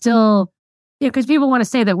and still, because people want to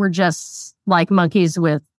say that we're just like monkeys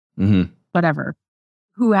with whatever,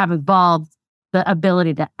 who have evolved the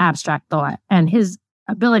ability to abstract thought. And his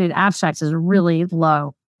ability to abstract is really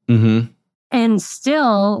low. And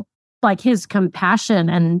still, like his compassion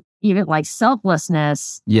and even like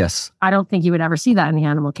selflessness. Yes. I don't think you would ever see that in the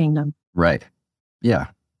animal kingdom. Right. Yeah.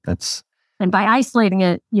 That's. And by isolating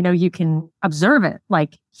it, you know, you can observe it.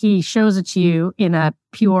 Like he shows it to you in a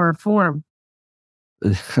pure form.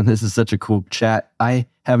 This is such a cool chat. I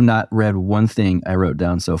have not read one thing I wrote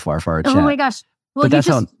down so far for our chat. Oh my gosh. Well, but that's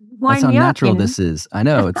how natural up, this is. I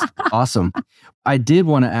know. It's awesome. I did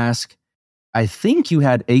want to ask, I think you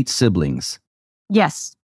had 8 siblings.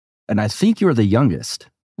 Yes. And I think you were the youngest.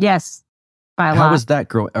 Yes. How was that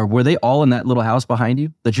growing? Or were they all in that little house behind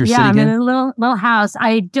you that you're sitting in? Yeah, I'm in a little house.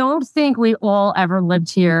 I don't think we all ever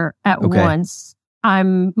lived here at once.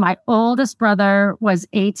 My oldest brother was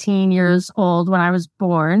 18 years old when I was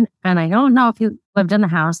born. And I don't know if he lived in the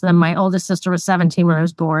house. Then my oldest sister was 17 when I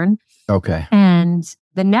was born. Okay. And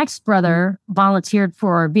the next brother volunteered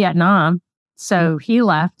for Vietnam. So he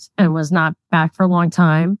left and was not back for a long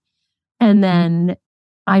time. And then,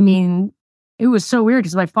 I mean, it was so weird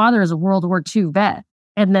because my father is a World War II vet.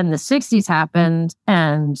 And then the 60s happened.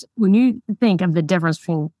 And when you think of the difference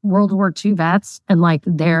between World War II vets and like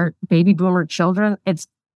their baby boomer children, it's,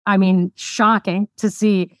 I mean, shocking to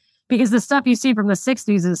see, because the stuff you see from the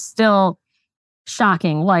 60s is still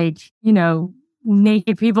shocking. Like, you know,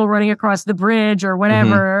 naked people running across the bridge or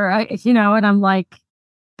whatever, you know, and I'm like,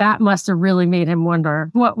 that must have really made him wonder,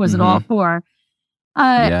 what was it all for?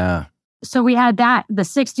 Yeah. So we had that. The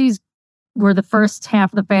 60s were the first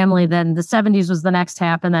half of the family. Then the 70s was the next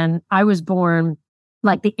half. And then I was born,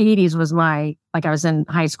 like the 80s was I was in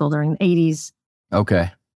high school during the 80s. Okay.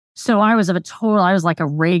 So I was like a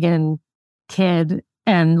Reagan kid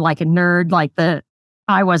and like a nerd,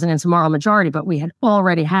 I wasn't into moral majority, but we had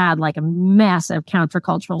already had like a massive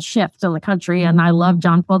countercultural shift in the country. And I loved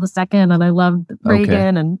John Paul II and I loved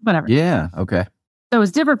Reagan and whatever. Yeah. Okay. So it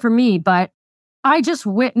was different for me, but I just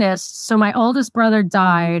witnessed, so my oldest brother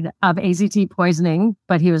died of AZT poisoning,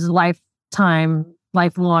 but he was a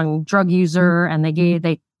lifelong drug user. And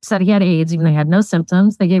they said he had AIDS, even though he had no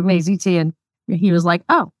symptoms. They gave him AZT and he was like,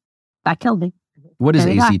 oh, that killed me. What is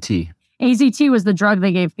AZT? AZT was the drug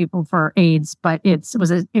they gave people for AIDS, but it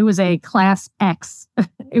was a class X.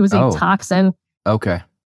 It was a toxin. Okay.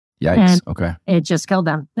 Yikes. And okay. It just killed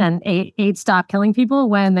them. And AIDS stopped killing people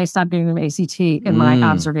when they stopped giving them AZT, in my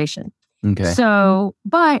observation. Okay. So,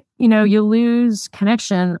 but, you know, you lose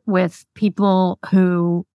connection with people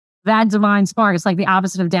who, that divine spark is like the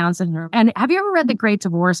opposite of Down syndrome. And have you ever read The Great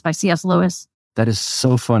Divorce by C.S. Lewis? That is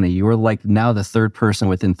so funny. You were like now the third person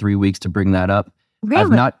within 3 weeks to bring that up. Really?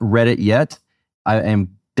 I've not read it yet. I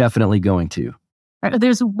am definitely going to.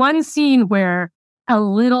 There's one scene where a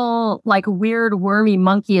little like weird wormy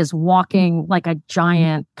monkey is walking like a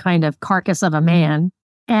giant kind of carcass of a man.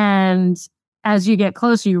 And as you get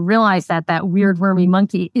closer, you realize that weird wormy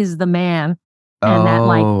monkey is the man. And that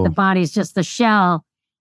like the body's just the shell.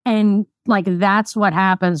 And like, that's what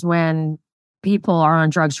happens when people are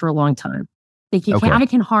on drugs for a long time. Like I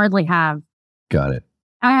can hardly have. Got it.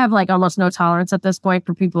 I have like almost no tolerance at this point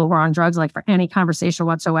for people who are on drugs, like for any conversation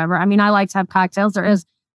whatsoever. I mean, I like to have cocktails. There is,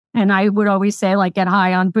 and I would always say like get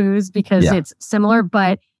high on booze because it's similar,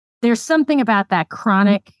 but there's something about that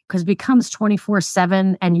chronic, because it becomes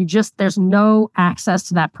 24/7 and there's no access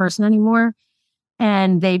to that person anymore.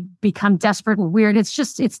 And they become desperate and weird.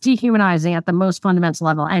 It's dehumanizing at the most fundamental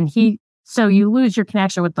level. And so you lose your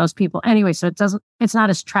connection with those people anyway. So it's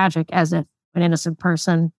not as tragic as if an innocent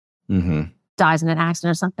person dies in an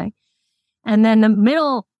accident or something. And then the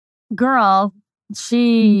middle girl,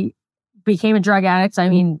 she became a drug addict. I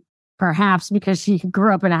mean, perhaps because she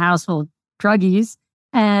grew up in a house full of druggies,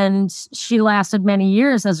 and she lasted many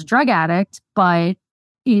years as a drug addict, but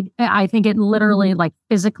I think it literally like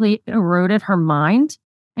physically eroded her mind,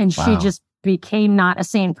 and she just became not a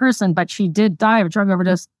sane person. But she did die of a drug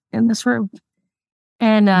overdose in this room.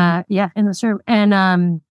 And in this room.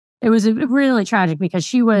 And it was really tragic because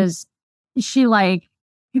she like,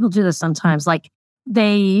 people do this sometimes. Like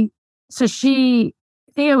it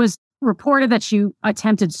was reported that she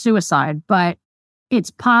attempted suicide, but it's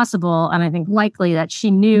possible, and I think likely, that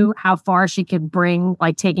she knew how far she could bring,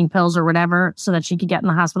 like taking pills or whatever, so that she could get in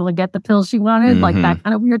the hospital and get the pills she wanted, like that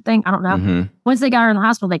kind of weird thing. I don't know. Once they got her in the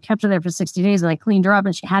hospital, they kept her there for 60 days and they cleaned her up,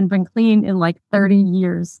 and she hadn't been clean in like 30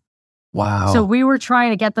 years. Wow. So we were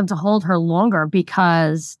trying to get them to hold her longer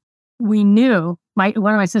because we knew, one of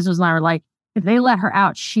my sisters and I were like, if they let her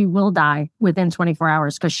out, she will die within 24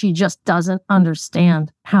 hours because she just doesn't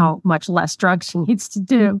understand how much less drugs she needs to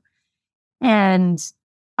do. And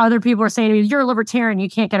other people are saying to me, you're a libertarian, you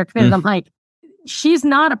can't get her committed. I'm like, she's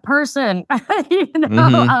not a person,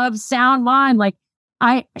 of sound mind. Like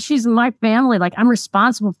she's my family. Like I'm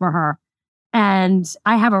responsible for her. And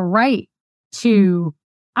I have a right to,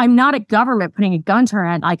 I'm not a government putting a gun to her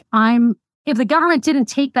head. Like if the government didn't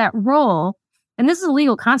take that role, and this is a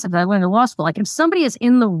legal concept that I learned in law school, like if somebody is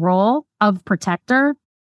in the role of protector,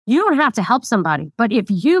 you don't have to help somebody. But if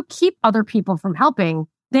you keep other people from helping,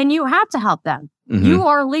 then you have to help them. You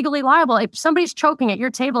are legally liable. If somebody's choking at your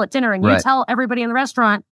table at dinner and you tell everybody in the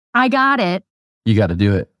restaurant, I got it. You got to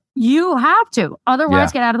do it. You have to.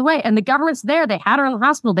 Otherwise, get out of the way. And the government's there. They had her in the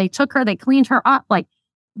hospital. They took her. They cleaned her up. Like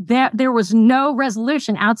there was no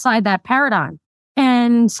resolution outside that paradigm.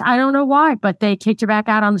 And I don't know why, but they kicked her back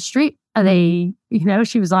out on the street.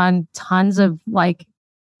 She was on tons of like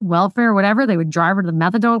welfare or whatever. They would drive her to the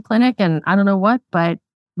methadone clinic and I don't know what, but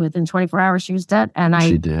within 24 hours, she was dead. And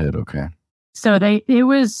she did. Okay. So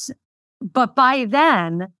but by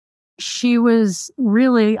then she was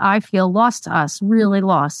really, I feel, lost to us, really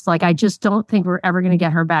lost. Like, I just don't think we're ever going to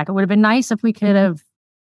get her back. It would have been nice if we could have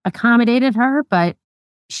accommodated her, but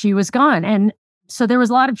she was gone. And so there was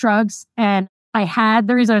a lot of drugs. And the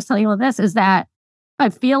reason I was telling you all this is that I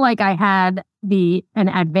feel like I had an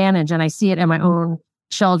advantage, and I see it in my own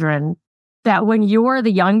children, that when you're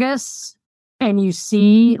the youngest and you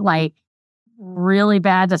see like really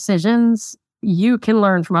bad decisions, you can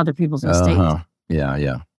learn from other people's mistakes.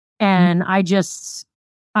 Yeah. And one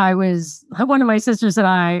of my sisters and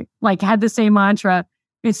I like had the same mantra.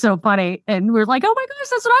 It's so funny. And we're like, oh my gosh,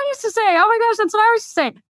 that's what I used to say. Oh my gosh, that's what I used to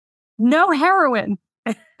say. No heroin.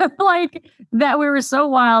 Like that, we were so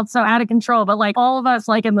wild, so out of control. But like all of us,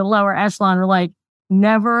 like in the lower echelon, were like,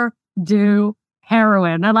 never do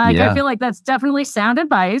heroin. And like, I feel like that's definitely sound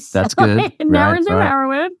advice. That's good. Never do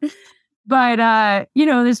heroin. But,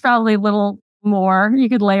 there's probably a little more you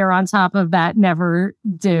could layer on top of that never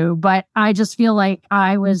do. But I just feel like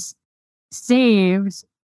I was saved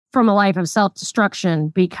from a life of self-destruction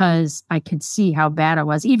because I could see how bad it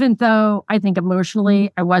was. Even though I think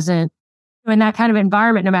emotionally I wasn't in that kind of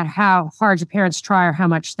environment, no matter how hard your parents try or how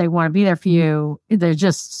much they want to be there for you,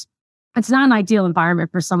 it's not an ideal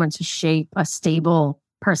environment for someone to shape a stable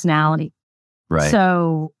personality. Right.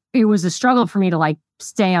 So it was a struggle for me to like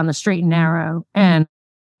stay on the straight and narrow and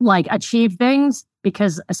like achieve things,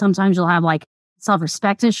 because sometimes you'll have like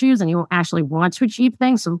self-respect issues and you won't actually want to achieve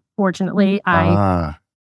things. So fortunately, I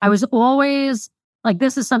was always like,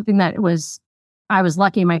 this is something I was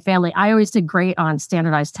lucky in my family. I always did great on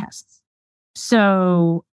standardized tests.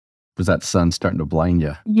 So was that sun starting to blind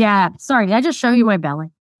you? Yeah. Sorry, did I just show you my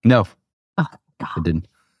belly? No. Oh, God. It didn't.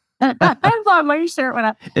 I thought my shirt went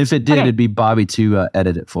up. If it did, it'd be Bobby to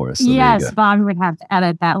edit it for us. So yes, Bobby would have to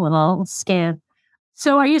edit that little scan.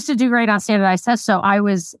 So I used to do great on standardized tests. So I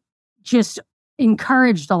was just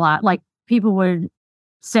encouraged a lot. Like people would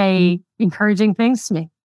say encouraging things to me.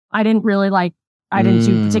 I didn't really I didn't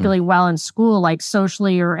do particularly well in school, like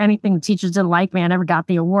socially or anything. Teachers didn't like me. I never got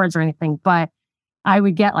the awards or anything, but I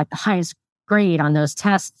would get like the highest grade on those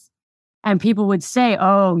tests. And people would say,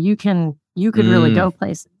 oh, you could really go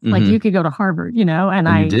places. Like you could go to Harvard, and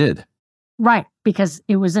I did. Right. Because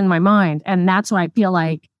it was in my mind. And that's why I feel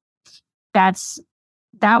like that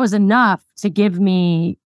was enough to give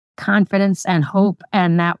me confidence and hope.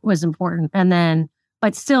 And that was important. And then,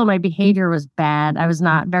 but still my behavior was bad. I was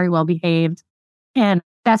not very well behaved. And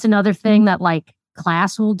that's another thing that like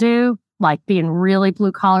class will do, like being really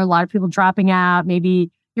blue collar, a lot of people dropping out,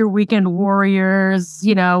 maybe your weekend warriors,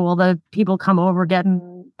 will the people come over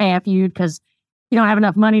getting AFU'd because you don't have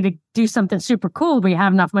enough money to do something super cool, but you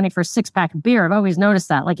have enough money for a 6-pack of beer. I've always noticed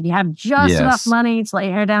that. Like if you have just enough money to let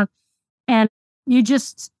your hair down and you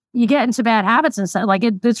get into bad habits and stuff, like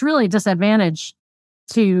it's really a disadvantage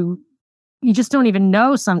you just don't even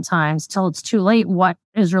know sometimes till it's too late what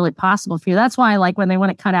is really possible for you. That's why like when they want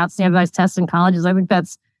to cut out standardized tests in colleges, I think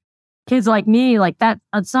that's kids like me, like that.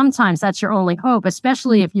 Sometimes that's your only hope,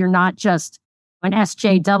 especially if you're not just an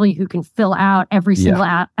SJW who can fill out every single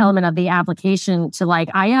element of the application to like,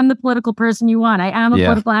 I am the political person you want. I am a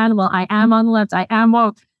political animal. I am on the left. I am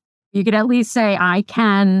woke. You could at least say, I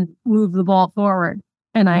can move the ball forward.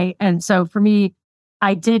 And so for me,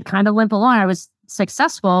 I did kind of limp along. I was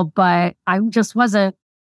successful, but I was my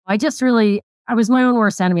own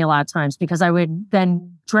worst enemy a lot of times because I would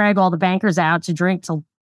then drag all the bankers out to drink till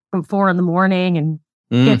from 4 a.m. and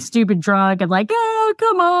get stupid drunk and like, oh,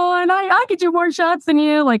 come on, I could do more shots than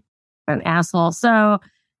you, like an asshole. So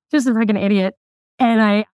just a freaking idiot. And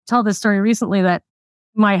I told this story recently that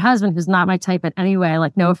my husband, who's not my type in any way,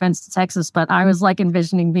 like no offense to Texas, but I was like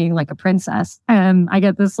envisioning being like a princess. And I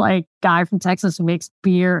get this like guy from Texas who makes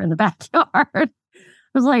beer in the backyard. I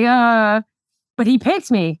was like, but he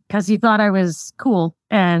picked me because he thought I was cool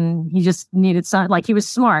and he just needed some, like he was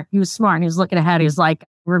smart. He was smart and he was looking ahead. He was like,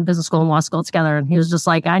 we're in business school and law school together. And he was just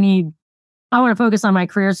like, I want to focus on my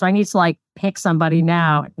career. So I need to like pick somebody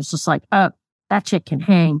now. It was just like, oh, that chick can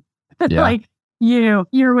hang. Yeah. Like,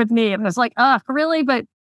 you're with me. And I was like, oh, really? But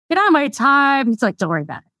get on my time. He's like, don't worry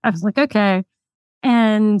about it. I was like, okay.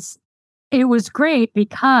 And it was great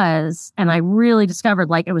because, and I really discovered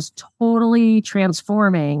like it was totally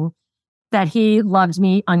transforming that he loved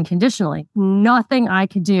me unconditionally. Nothing I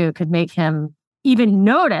could do could make him even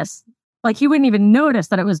notice. Like he wouldn't even notice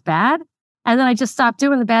that it was bad. And then I just stopped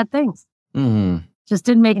doing the bad things. Mm-hmm. Just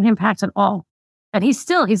didn't make an impact at all. And he's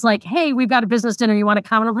like, hey, we've got a business dinner. You want to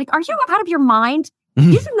come? And I'm like, are you out of your mind?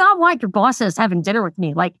 You do not want your bosses having dinner with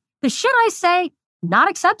me. Like the shit I say, not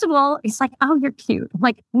acceptable. He's like, oh, you're cute. I'm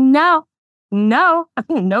like, no,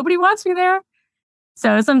 nobody wants me there.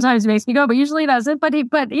 So sometimes it makes me go, but usually it doesn't. But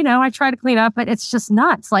I try to clean up, but it's just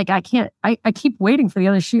nuts. Like I can't, I keep waiting for the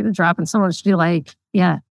other shoe to drop and someone should be like,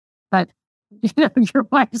 yeah, but your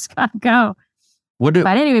wife's got to go. But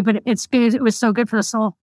anyway, but it's good. It was so good for the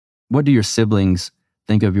soul. What do your siblings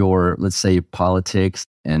think of your, let's say, politics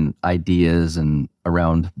and ideas and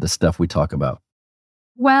around the stuff we talk about?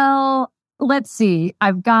 Well, let's see.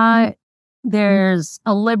 There's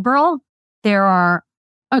a liberal. There are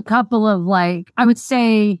a couple of like, I would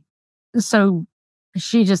say, so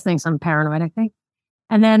she just thinks I'm paranoid, I think.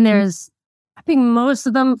 And then I think most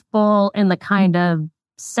of them fall in the kind of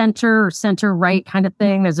center right kind of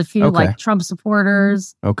thing. There's a few like Trump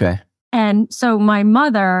supporters. Okay. And so my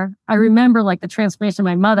mother, I remember like the transformation of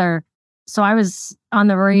my mother. So I was on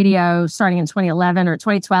the radio starting in 2011 or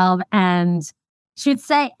 2012, and she'd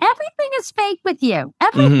say, everything is fake with you.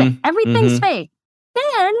 Everything's fake.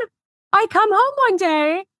 Then I come home one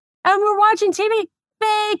day and we're watching TV,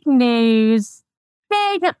 fake news.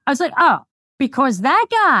 I was like, oh, because that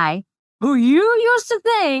guy who you used to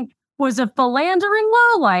think was a philandering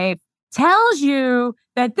lowlife tells you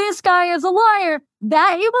that this guy is a liar,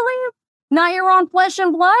 that you believe, not your own flesh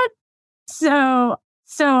and blood. So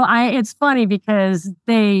it's funny because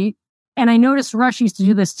and I noticed Rush used to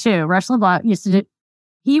do this too. Rush Limbaugh used to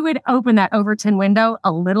he would open that Overton window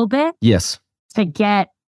a little bit. Yes. To get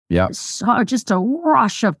just a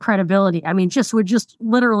rush of credibility. I mean, would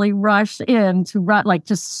literally rush in to like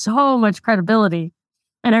just so much credibility.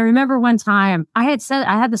 And I remember one time I had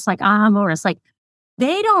this like aha moment. It's like,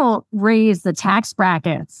 they don't raise the tax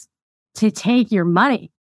brackets to take your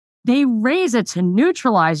money. They raise it to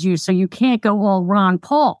neutralize you so you can't go all Ron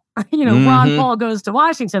Paul. Ron Paul goes to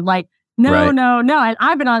Washington. Like, no. And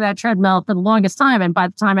I've been on that treadmill for the longest time. And by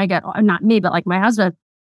the time I get, not me, but like my husband,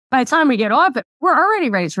 by the time we get off it, we're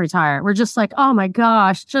already ready to retire. We're just like, oh my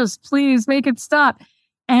gosh, just please make it stop.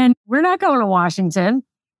 And we're not going to Washington.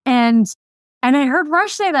 And I heard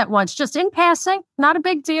Rush say that once, just in passing, not a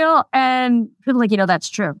big deal. And people like, that's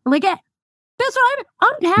true. I'm like, yeah, that's what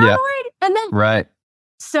I'm paranoid. Yeah. And then, right.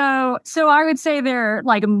 So I would say they're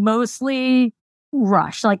like mostly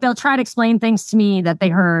Rush. Like they'll try to explain things to me that they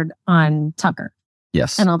heard on Tucker.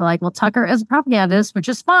 Yes. And I'll be like, well, Tucker is a propagandist, which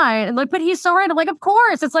is fine. And like, but he's so right. I'm like, of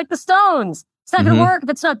course, it's like the Stones. It's not going to work if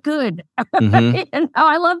it's not good. And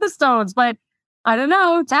I love the Stones, but I don't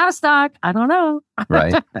know. It's out of stock. I don't know.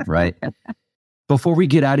 Right. Before we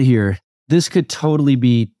get out of here, this could totally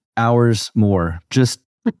be hours more.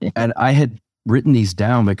 And I had written these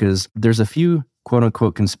down because there's a few quote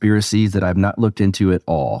unquote conspiracies that I've not looked into at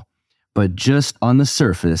all. But just on the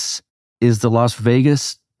surface, is the Las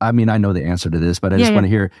Vegas, I mean, I know the answer to this, but I just want to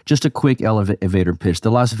hear just a quick elevator pitch.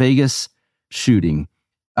 The Las Vegas shooting,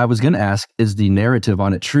 I was going to ask, is the narrative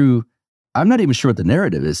on it true? I'm not even sure what the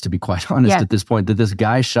narrative is, to be quite honest, at this point, that this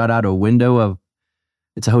guy shot out a window of,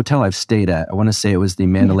 it's a hotel I've stayed at. I want to say it was the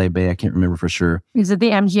Mandalay Bay. I can't remember for sure. Is it the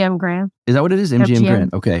MGM Grand? Is that what it is? MGM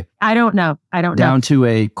Grand. Okay. I don't know. Down to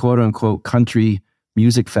a quote unquote country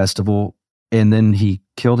music festival. And then he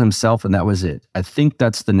killed himself and that was it. I think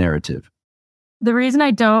that's the narrative. The reason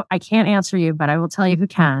I can't answer you, but I will tell you who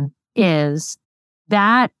can, is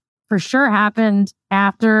that for sure happened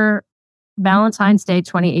after Valentine's Day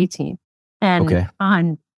 2018. And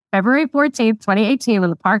on February 14th, 2018, when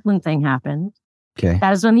the Parkland thing happened,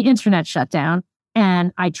 that is when the internet shut down.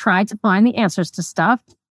 And I tried to find the answers to stuff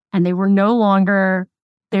and they were no longer,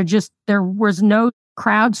 there was no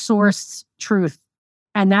crowdsourced truth.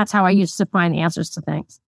 And that's how I used to find the answers to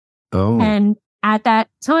things. Oh. And at that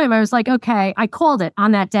time, I was like, okay, I called it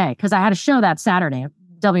on that day because I had a show that Saturday.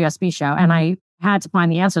 WSB show, and I had to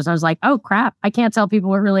find the answers. I was like, oh crap, I can't tell people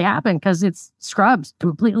what really happened because it's scrubbed,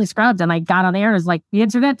 completely scrubbed. And I got on the air and it was like, the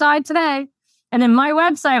internet died today. And then my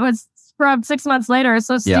website was scrubbed 6 months later. It's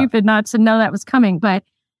so stupid not to know that was coming. But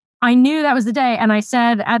I knew that was the day. And I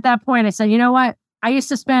said, at that point, I said, you know what? I used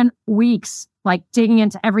to spend weeks like digging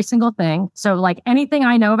into every single thing. So like anything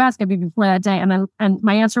I know about is going to be before that day. And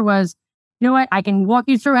my answer was, you know what? I can walk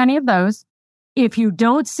you through any of those. If you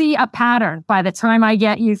don't see a pattern by the time I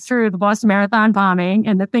get you through the Boston Marathon bombing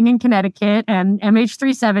and the thing in Connecticut and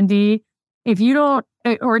MH370, if you don't,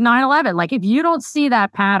 or 9/11, like if you don't see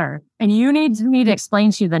that pattern and you need me to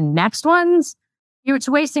explain to you the next ones, it's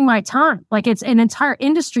wasting my time. Like it's an entire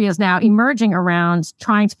industry is now emerging around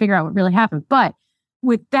trying to figure out what really happened. But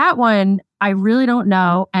with that one, I really don't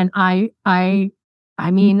know. And I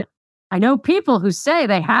mean, I know people who say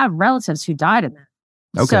they have relatives who died in that.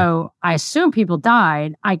 Okay. So I assume people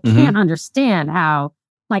died. I can't understand how,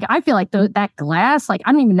 like, I feel like that glass, like,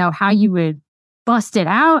 I don't even know how you would bust it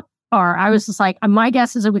out. Or I was just like, my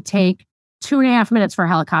guess is it would take 2.5 minutes for a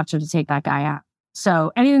helicopter to take that guy out.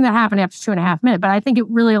 So anything that happened after 2.5 minutes, but I think it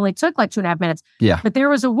really only took like 2.5 minutes. Yeah. But there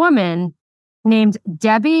was a woman named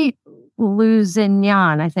Debbie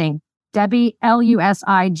Lusignan, I think. Debbie,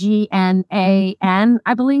 Lusignan,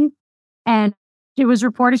 I believe. And it was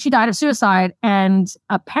reported she died of suicide, and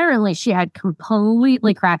apparently she had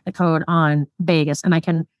completely cracked the code on Vegas. And I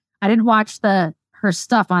didn't watch her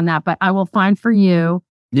stuff on that, but I will find for you.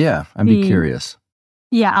 Yeah, I'd be curious.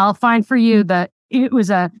 Yeah, I'll find for you it was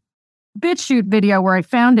a BitChute video where I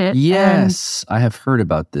found it. Yes, I have heard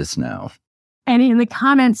about this now. And in the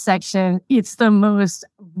comments section, it's the most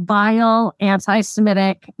vile,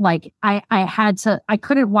 anti-Semitic. Like I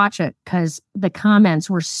couldn't watch it because the comments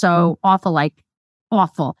were so awful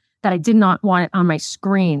that I did not want it on my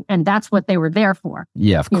screen. And that's what they were there for.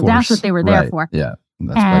 Yeah, of course. That's what they were there for. Yeah,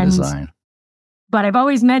 that's by design. But I've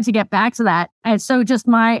always meant to get back to that. And so just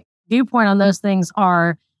my viewpoint on those things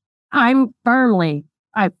are, I firmly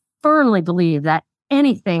believe that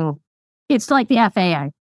anything, it's like the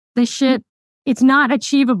FAA. This shit, it's not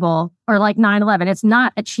achievable, or like 9/11, it's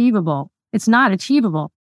not achievable. It's not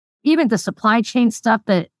achievable. Even the supply chain stuff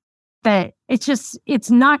that it's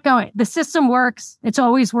not going, the system works. It's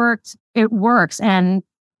always worked. It works. And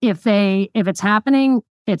if it's happening,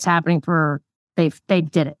 it's happening they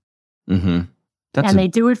did it. Mm-hmm. They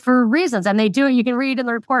do it for reasons. And they do it. You can read in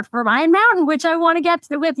the report from Iron Mountain, which I want to get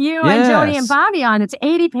to with you and Jody and Bobby on. It's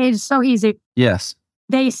 80 pages, so easy. Yes.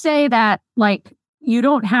 They say that like you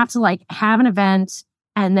don't have to like have an event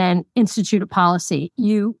and then institute a policy.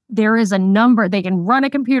 There is a number. They can run a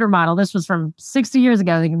computer model. This was from 60 years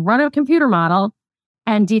ago. They can run a computer model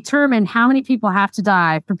and determine how many people have to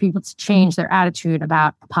die for people to change their attitude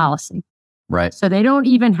about policy. Right. So they don't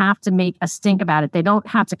even have to make a stink about it. They don't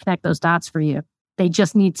have to connect those dots for you. They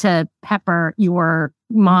just need to pepper your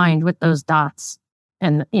mind with those dots.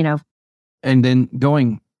 And, And then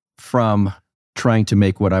going from trying to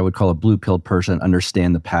make what I would call a blue pill person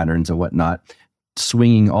understand the patterns and whatnot,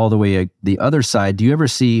 swinging all the way the other side. Do you ever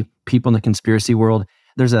see people in the conspiracy world?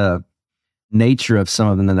 There's a nature of some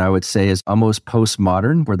of them that I would say is almost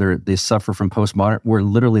postmodern, where they suffer from postmodern, where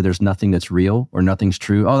literally there's nothing that's real or nothing's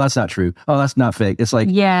true. Oh, that's not true. Oh, that's not fake. It's like,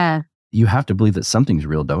 you have to believe that something's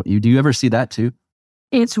real, don't you? Do you ever see that too?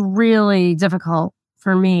 It's really difficult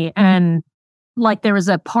for me. And like there was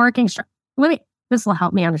a parking structure. This will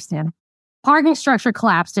help me understand. Parking structure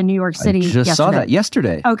collapsed in New York City yesterday. Saw that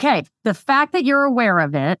yesterday. Okay. The fact that you're aware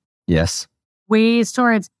of it. Yes. Weighs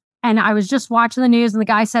towards, and I was just watching the news and the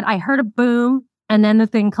guy said, I heard a boom and then the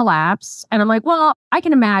thing collapsed. And I'm like, well, I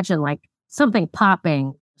can imagine like something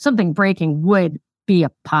popping, something breaking would be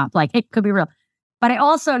a pop. Like it could be real. But I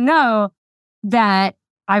also know that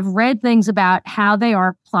I've read things about how they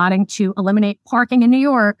are plotting to eliminate parking in New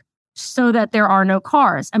York so that there are no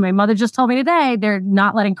cars. And my mother just told me today they're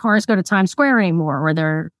not letting cars go to Times Square anymore, or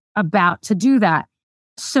they're about to do that.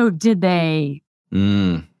 So did they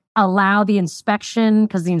allow the inspection?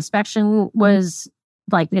 Because the inspection was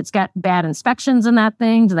like, it's got bad inspections in that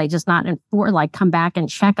thing. Do they just not come back and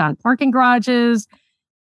check on parking garages?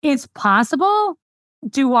 It's possible.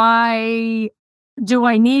 Do I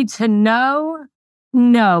need to know?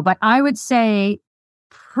 No, but I would say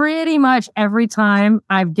pretty much every time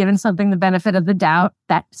I've given something the benefit of the doubt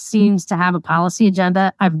that seems to have a policy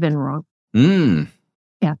agenda, I've been wrong.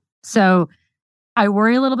 Yeah. So I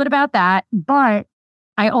worry a little bit about that, but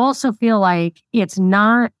I also feel like it's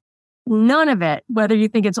not, none of it, whether you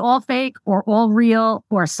think it's all fake or all real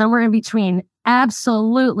or somewhere in between,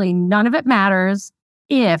 absolutely none of it matters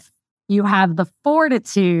if you have the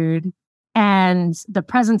fortitude and the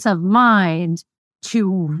presence of mind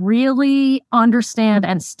to really understand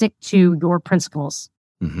and stick to your principles.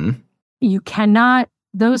 Mm-hmm. You cannot,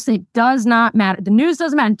 it does not matter. The news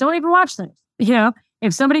doesn't matter. Don't even watch the news.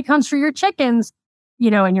 If somebody comes for your chickens,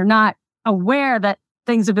 and you're not aware that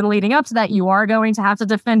things have been leading up to that, you are going to have to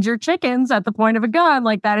defend your chickens at the point of a gun.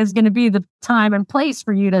 Like that is going to be the time and place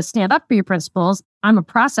for you to stand up for your principles. I'm a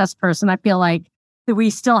process person. I feel like that we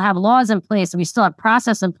still have laws in place and we still have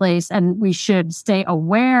process in place, and we should stay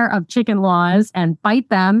aware of chicken laws and fight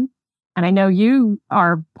them. And I know you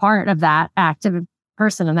are part of that active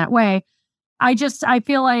person in that way. I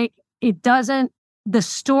feel like the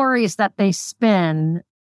stories that they spin,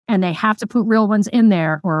 and they have to put real ones in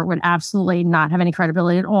there or it would absolutely not have any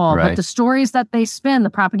credibility at all. Right. But the stories that they spin, the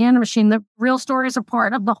propaganda machine, the real stories are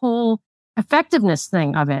part of the whole effectiveness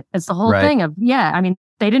thing of it. It's the whole thing of, they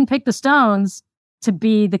didn't pick the Stones to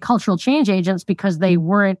be the cultural change agents because they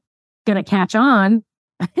weren't going to catch on,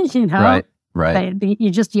 Right.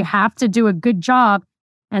 You have to do a good job.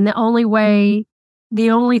 And the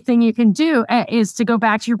only thing you can do is to go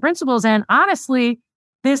back to your principles. And honestly,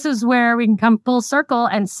 this is where we can come full circle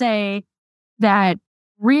and say that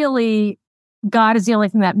really God is the only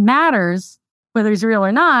thing that matters, whether he's real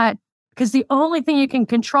or not, because the only thing you can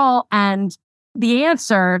control and the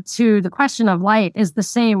answer to the question of life is the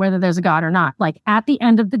same, whether there's a God or not. Like at the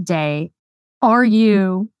end of the day, are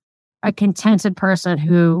you a contented person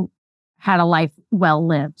who had a life well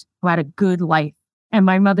lived, who had a good life? And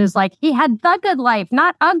my mother's like, he had the good life,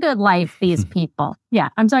 not a good life, these people. Yeah,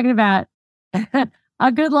 I'm talking about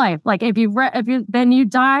a good life. Like then you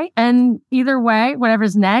die, and either way,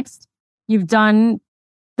 whatever's next, you've done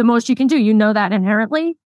the most you can do. You know that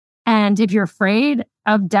inherently. And if you're afraid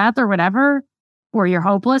of death or whatever, or you're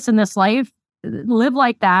hopeless in this life, live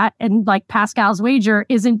like that. And like Pascal's wager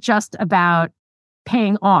isn't just about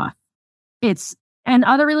paying off. And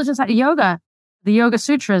other religions have yoga, the Yoga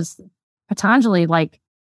Sutras, Patanjali, like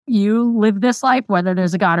you live this life, whether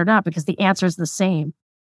there's a God or not, because the answer is the same.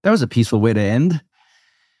 That was a peaceful way to end.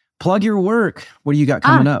 Plug your work. What do you got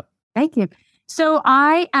coming up? Thank you. So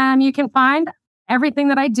you can find everything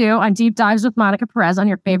that I do on Deep Dives with Monica Perez on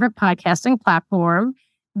your favorite podcasting platform.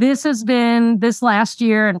 This has been this last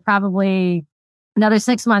year and probably another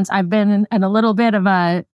 6 months. I've been in a little bit of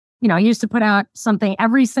I used to put out something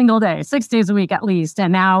every single day, 6 days a week at least.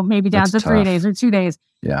 And now maybe down to 3 days or 2 days.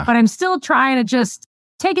 Yeah. But I'm still trying to just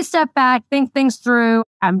take a step back, think things through.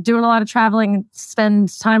 I'm doing a lot of traveling,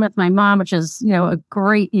 spend time with my mom, which is, a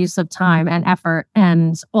great use of time and effort.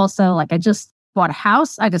 And also, like, I just bought a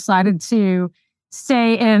house. I decided to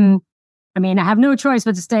stay I have no choice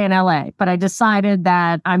but to stay in LA, but I decided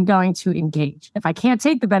that I'm going to engage. If I can't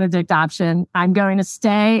take the Benedict option, I'm going to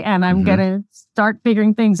stay and I'm going to start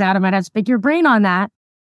figuring things out. I might have to pick your brain on that,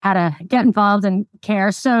 how to get involved and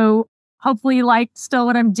care. So hopefully you like still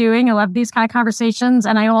what I'm doing. I love these kind of conversations.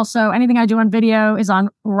 And I also, anything I do on video is on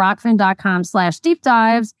rockfin.com/deep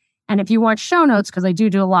dives. And if you want show notes, because I do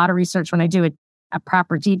a lot of research when I do a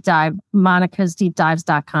proper deep dive,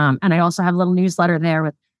 monicasdeepdives.com. And I also have a little newsletter there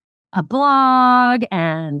with a blog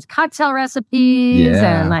and cocktail recipes.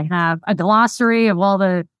 Yeah. And I have a glossary of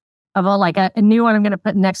a new one I'm going to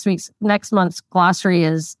put next month's glossary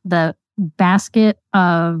is the basket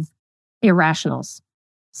of irrationals.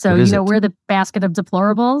 So, we're the basket of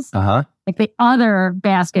deplorables. Uh-huh. Like the other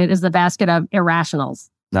basket is the basket of irrationals.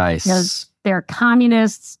 Nice. They're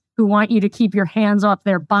communists who want you to keep your hands off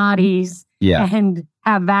their bodies and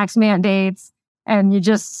have vax mandates. And you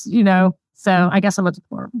just, so I guess I'm a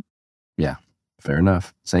deplorable. Yeah, fair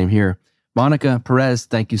enough. Same here. Monica Perez,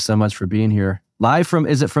 thank you so much for being here.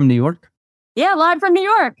 Is it from New York? Yeah, live from New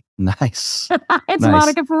York. Nice. It's nice.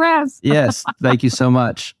 Monica Perez. Yes, thank you so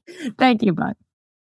much. Thank you, bud.